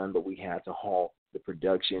almost done, but we had to halt the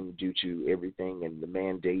production due to everything and the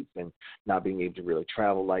mandates and not being able to really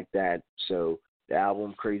travel like that. So the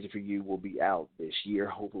album, Crazy For You, will be out this year.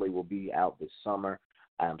 Hopefully will be out this summer.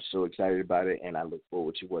 I'm so excited about it, and I look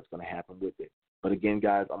forward to what's going to happen with it. But again,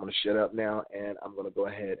 guys, I'm going to shut up now, and I'm going to go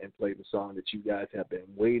ahead and play the song that you guys have been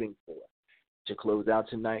waiting for to close out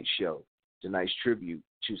tonight's show, tonight's tribute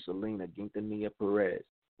to Selena Quintanilla Perez,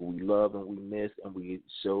 who we love and we miss, and we're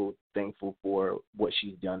so thankful for what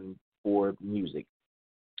she's done for music.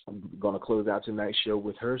 I'm going to close out tonight's show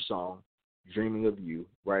with her song, Dreaming of You,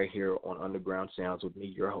 right here on Underground Sounds with me,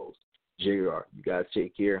 your host, JR. You guys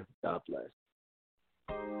take care. God bless.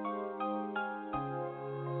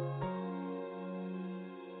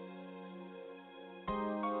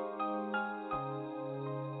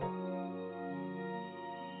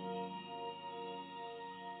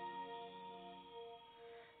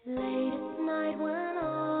 Late at night when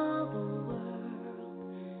all the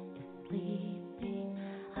world is sleeping,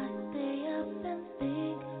 I stay up and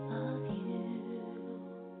think of you.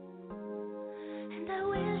 And I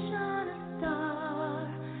wish on a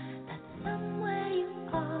star that somewhere you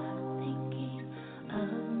are thinking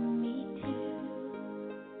of me too.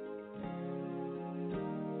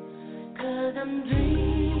 'Cause I'm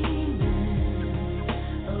dreaming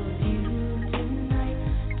of you tonight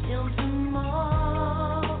till tomorrow.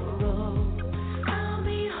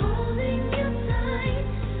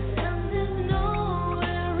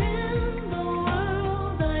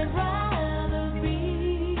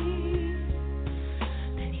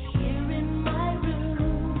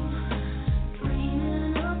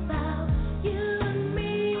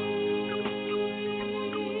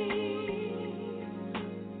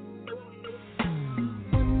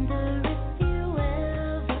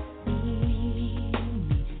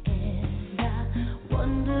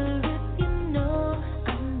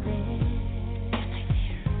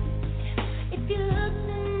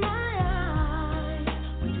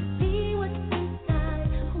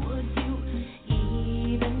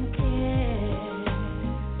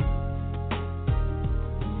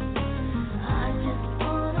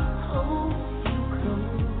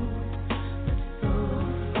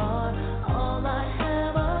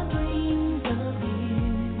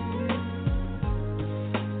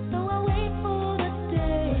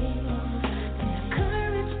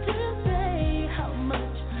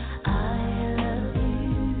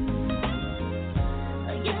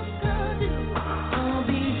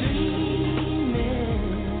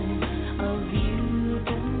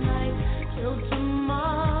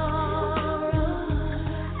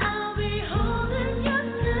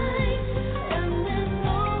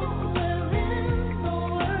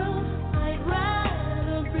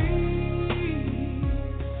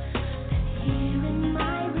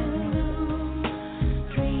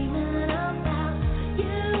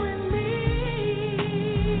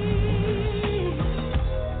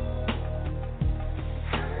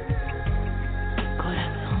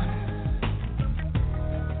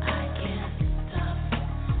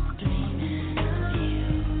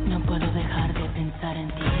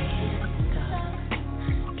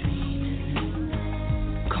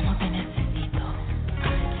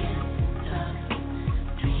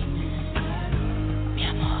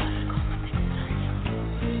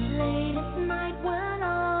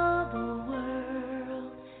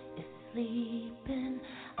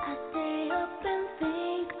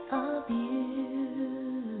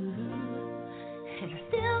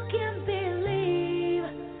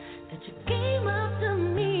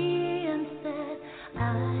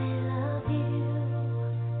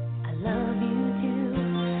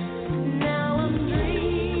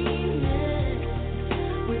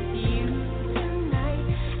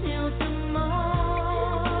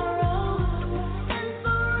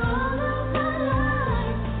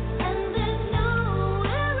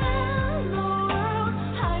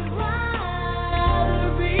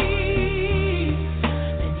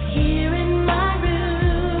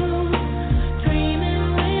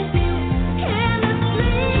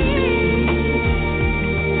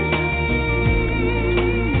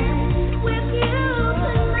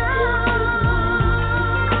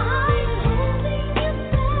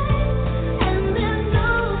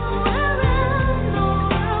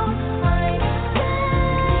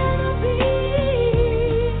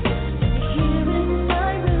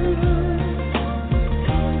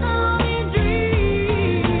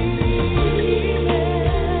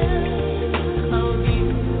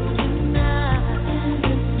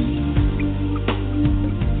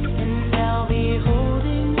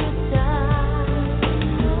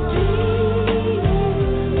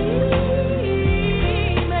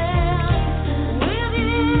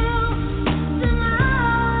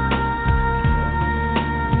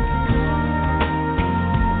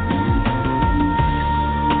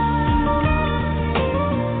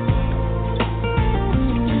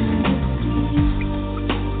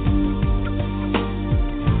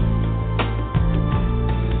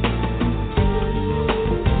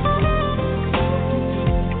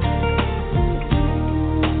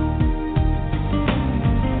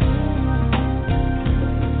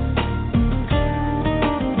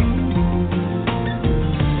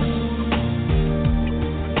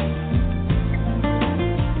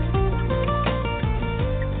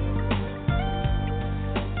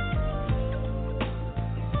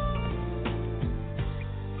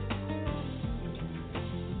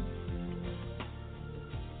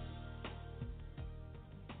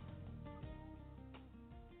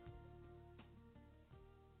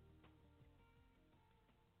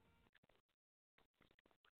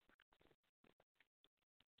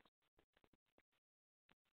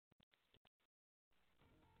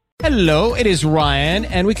 Hello, it is Ryan,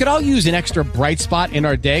 and we could all use an extra bright spot in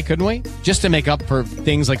our day, couldn't we? Just to make up for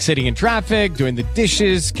things like sitting in traffic, doing the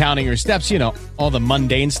dishes, counting your steps, you know, all the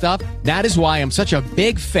mundane stuff. That is why I'm such a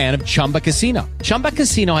big fan of Chumba Casino. Chumba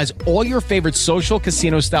Casino has all your favorite social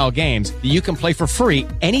casino-style games that you can play for free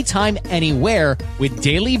anytime, anywhere with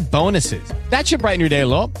daily bonuses. That should brighten your day a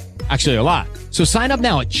little. Actually, a lot. So sign up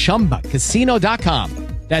now at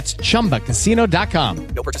ChumbaCasino.com. That's ChumbaCasino.com.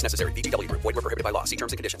 No purchase necessary. VGW Group. Void where prohibited by law. See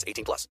terms and conditions. 18+.